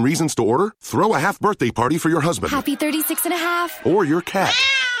 Need some reasons to order? Throw a half birthday party for your husband. Happy 36 and a half. Or your cat.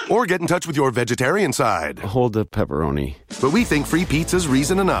 Or get in touch with your vegetarian side. Hold the pepperoni. But we think free pizza's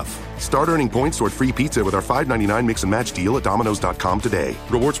reason enough. Start earning points toward free pizza with our $5.99 mix and match deal at Domino's.com today.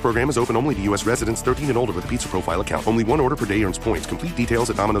 Rewards program is open only to U.S. residents 13 and older with a pizza profile account. Only one order per day earns points. Complete details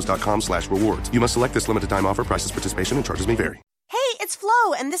at Domino's.com/rewards. You must select this limited time offer. Prices, participation, and charges may vary. Hey, it's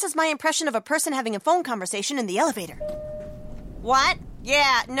Flo, and this is my impression of a person having a phone conversation in the elevator. What?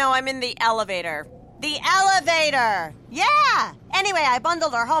 Yeah, no, I'm in the elevator. The elevator! Yeah! Anyway, I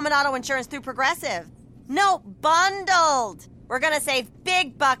bundled our home and auto insurance through Progressive. No, bundled! We're gonna save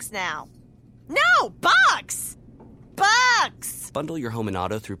big bucks now. No, bucks! Bucks! Bundle your home and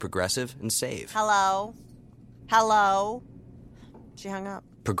auto through Progressive and save. Hello? Hello? She hung up.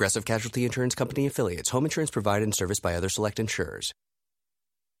 Progressive Casualty Insurance Company Affiliates. Home insurance provided and serviced by other select insurers.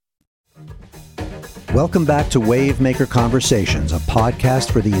 Welcome back to Wavemaker Conversations, a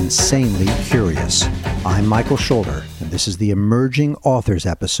podcast for the insanely curious. I'm Michael Schulder, and this is the Emerging Authors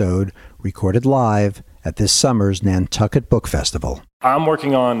episode recorded live at this summer's Nantucket Book Festival. I'm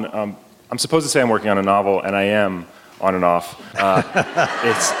working on, I'm supposed to say I'm working on a novel, and I am on and off.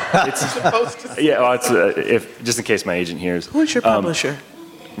 It's supposed to say. Yeah, well, if just in case my agent hears. Who's your publisher?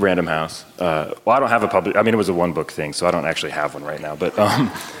 Random House. Well, I don't have a publisher. I mean, it was a one-book thing, so I don't actually have one right now. But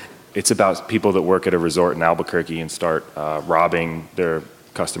it's about people that work at a resort in Albuquerque and start robbing their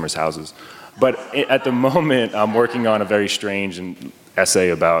customers' houses. But at the moment, I'm working on a very strange essay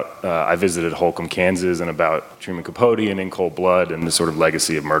about, I visited Holcomb, Kansas, and about Truman Capote and In Cold Blood and the sort of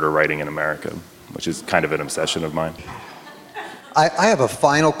legacy of murder writing in America, which is kind of an obsession of mine. I have a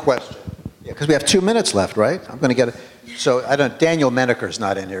final question. Yeah, because we have 2 minutes left, right? I'm going to get it. So I don't. Daniel Menaker's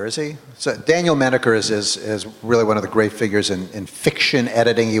not in here, is he? So Daniel Menaker is really one of the great figures in fiction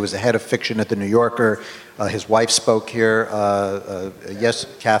editing. He was the head of fiction at the New Yorker. His wife spoke here. Yes,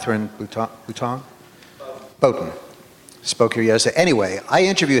 Catherine Boughton spoke here yesterday. Anyway, I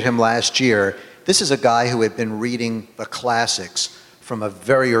interviewed him last year. This is a guy who had been reading the classics from a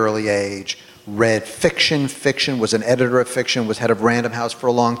very early age. Read fiction, was an editor of fiction, was head of Random House for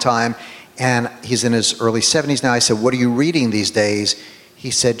a long time. And he's in his early 70s now. I said, what are you reading these days?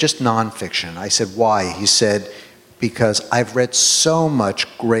 He said, just nonfiction. I said, why? He said, because I've read so much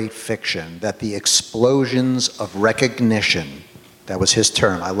great fiction that the explosions of recognition, that was his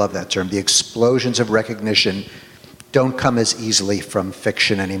term, I love that term, the explosions of recognition don't come as easily from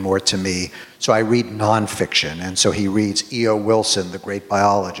fiction anymore to me. So I read nonfiction. And so he reads E.O. Wilson, the great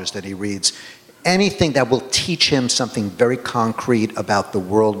biologist, and he reads anything that will teach him something very concrete about the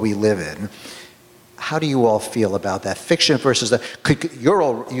world we live in. How do you all feel about that? Fiction versus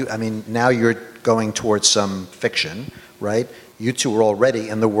now you're going towards some fiction, right? You two are already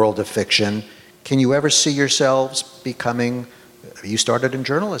in the world of fiction. Can you ever see yourselves becoming, you started in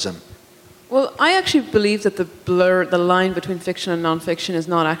journalism. Well, I actually believe that the line between fiction and nonfiction is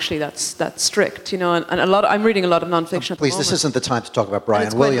not actually that strict, you know. And I'm reading a lot of nonfiction. Please, this isn't the time to talk about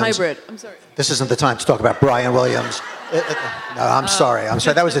Brian Williams. It's quite hybrid. I'm sorry. This isn't the time to talk about Brian Williams. No, I'm sorry.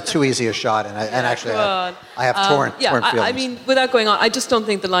 That was too easy a shot, and actually I have torn feelings. I mean, without going on, I just don't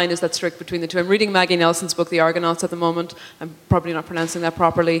think the line is that strict between the two. I'm reading Maggie Nelson's book, The Argonauts, at the moment. I'm probably not pronouncing that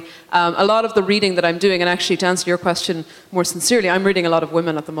properly. A lot of the reading that I'm doing, and actually to answer your question more sincerely, I'm reading a lot of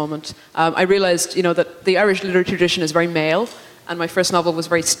women at the moment. I realized, you know, that the Irish literary tradition is very male, and my first novel was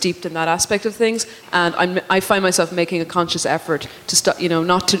very steeped in that aspect of things. And I find myself making a conscious effort to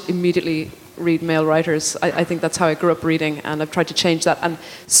not to immediately read male writers. I think that's how I grew up reading, and I've tried to change that. And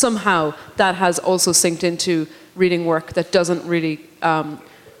somehow that has also synced into reading work that doesn't really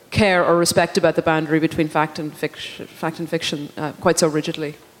care or respect about the boundary between fact and fiction quite so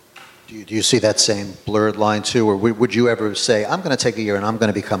rigidly. Do you see that same blurred line too, or would you ever say, I'm going to take a year and I'm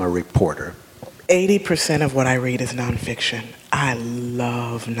going to become a reporter? 80% of what I read is nonfiction. I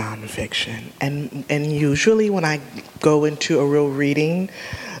love nonfiction. And usually when I go into a real reading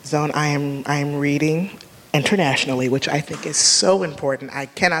zone, I am reading internationally, which I think is so important. I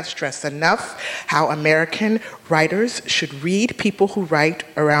cannot stress enough how American writers should read people who write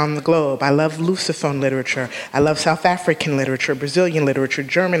around the globe. I love Lusophone literature. I love South African literature, Brazilian literature,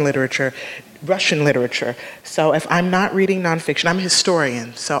 German literature, Russian literature. So if I'm not reading nonfiction, I'm a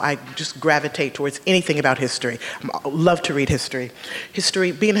historian, so I just gravitate towards anything about history. I love to read history.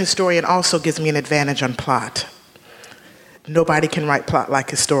 Being a historian also gives me an advantage on plot. Nobody can write plot like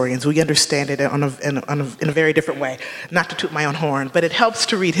historians. We understand it in a very different way. Not to toot my own horn, but it helps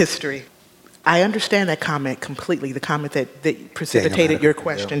to read history. I understand that comment completely, the comment that precipitated your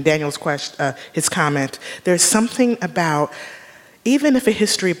question, Daniel's question, his comment. There's something about, even if a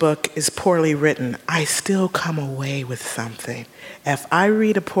history book is poorly written, I still come away with something. If I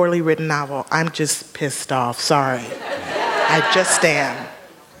read a poorly written novel, I'm just pissed off. Sorry. I just am.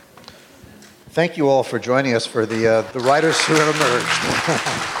 Thank you all for joining us for the writers who have emerged.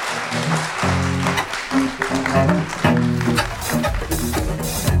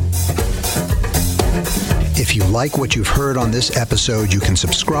 If you like what you've heard on this episode, you can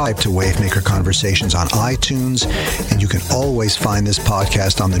subscribe to Wavemaker Conversations on iTunes, and you can always find this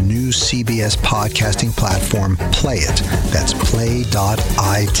podcast on the new CBS podcasting platform, Play It. That's play.it.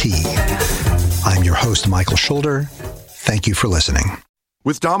 I'm your host, Michael Schulder. Thank you for listening.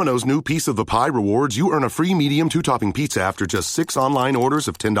 With Domino's new Piece of the Pie rewards, you earn a free medium 2-topping pizza after just 6 online orders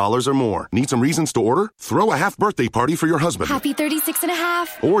of $10 or more. Need some reasons to order? Throw a half birthday party for your husband. Happy 36 and a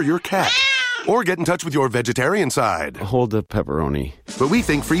half. Or your cat. Or get in touch with your vegetarian side. Hold the pepperoni. But we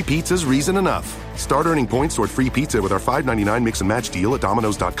think free pizza's reason enough. Start earning points toward free pizza with our $5.99 mix and match deal at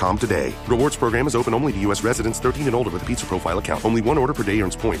Domino's.com today. Rewards program is open only to U.S. residents 13 and older with a pizza profile account. Only one order per day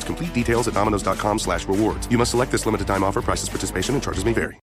earns points. Complete details at Domino's.com/rewards. You must select this limited time offer. Prices, participation, and charges may vary.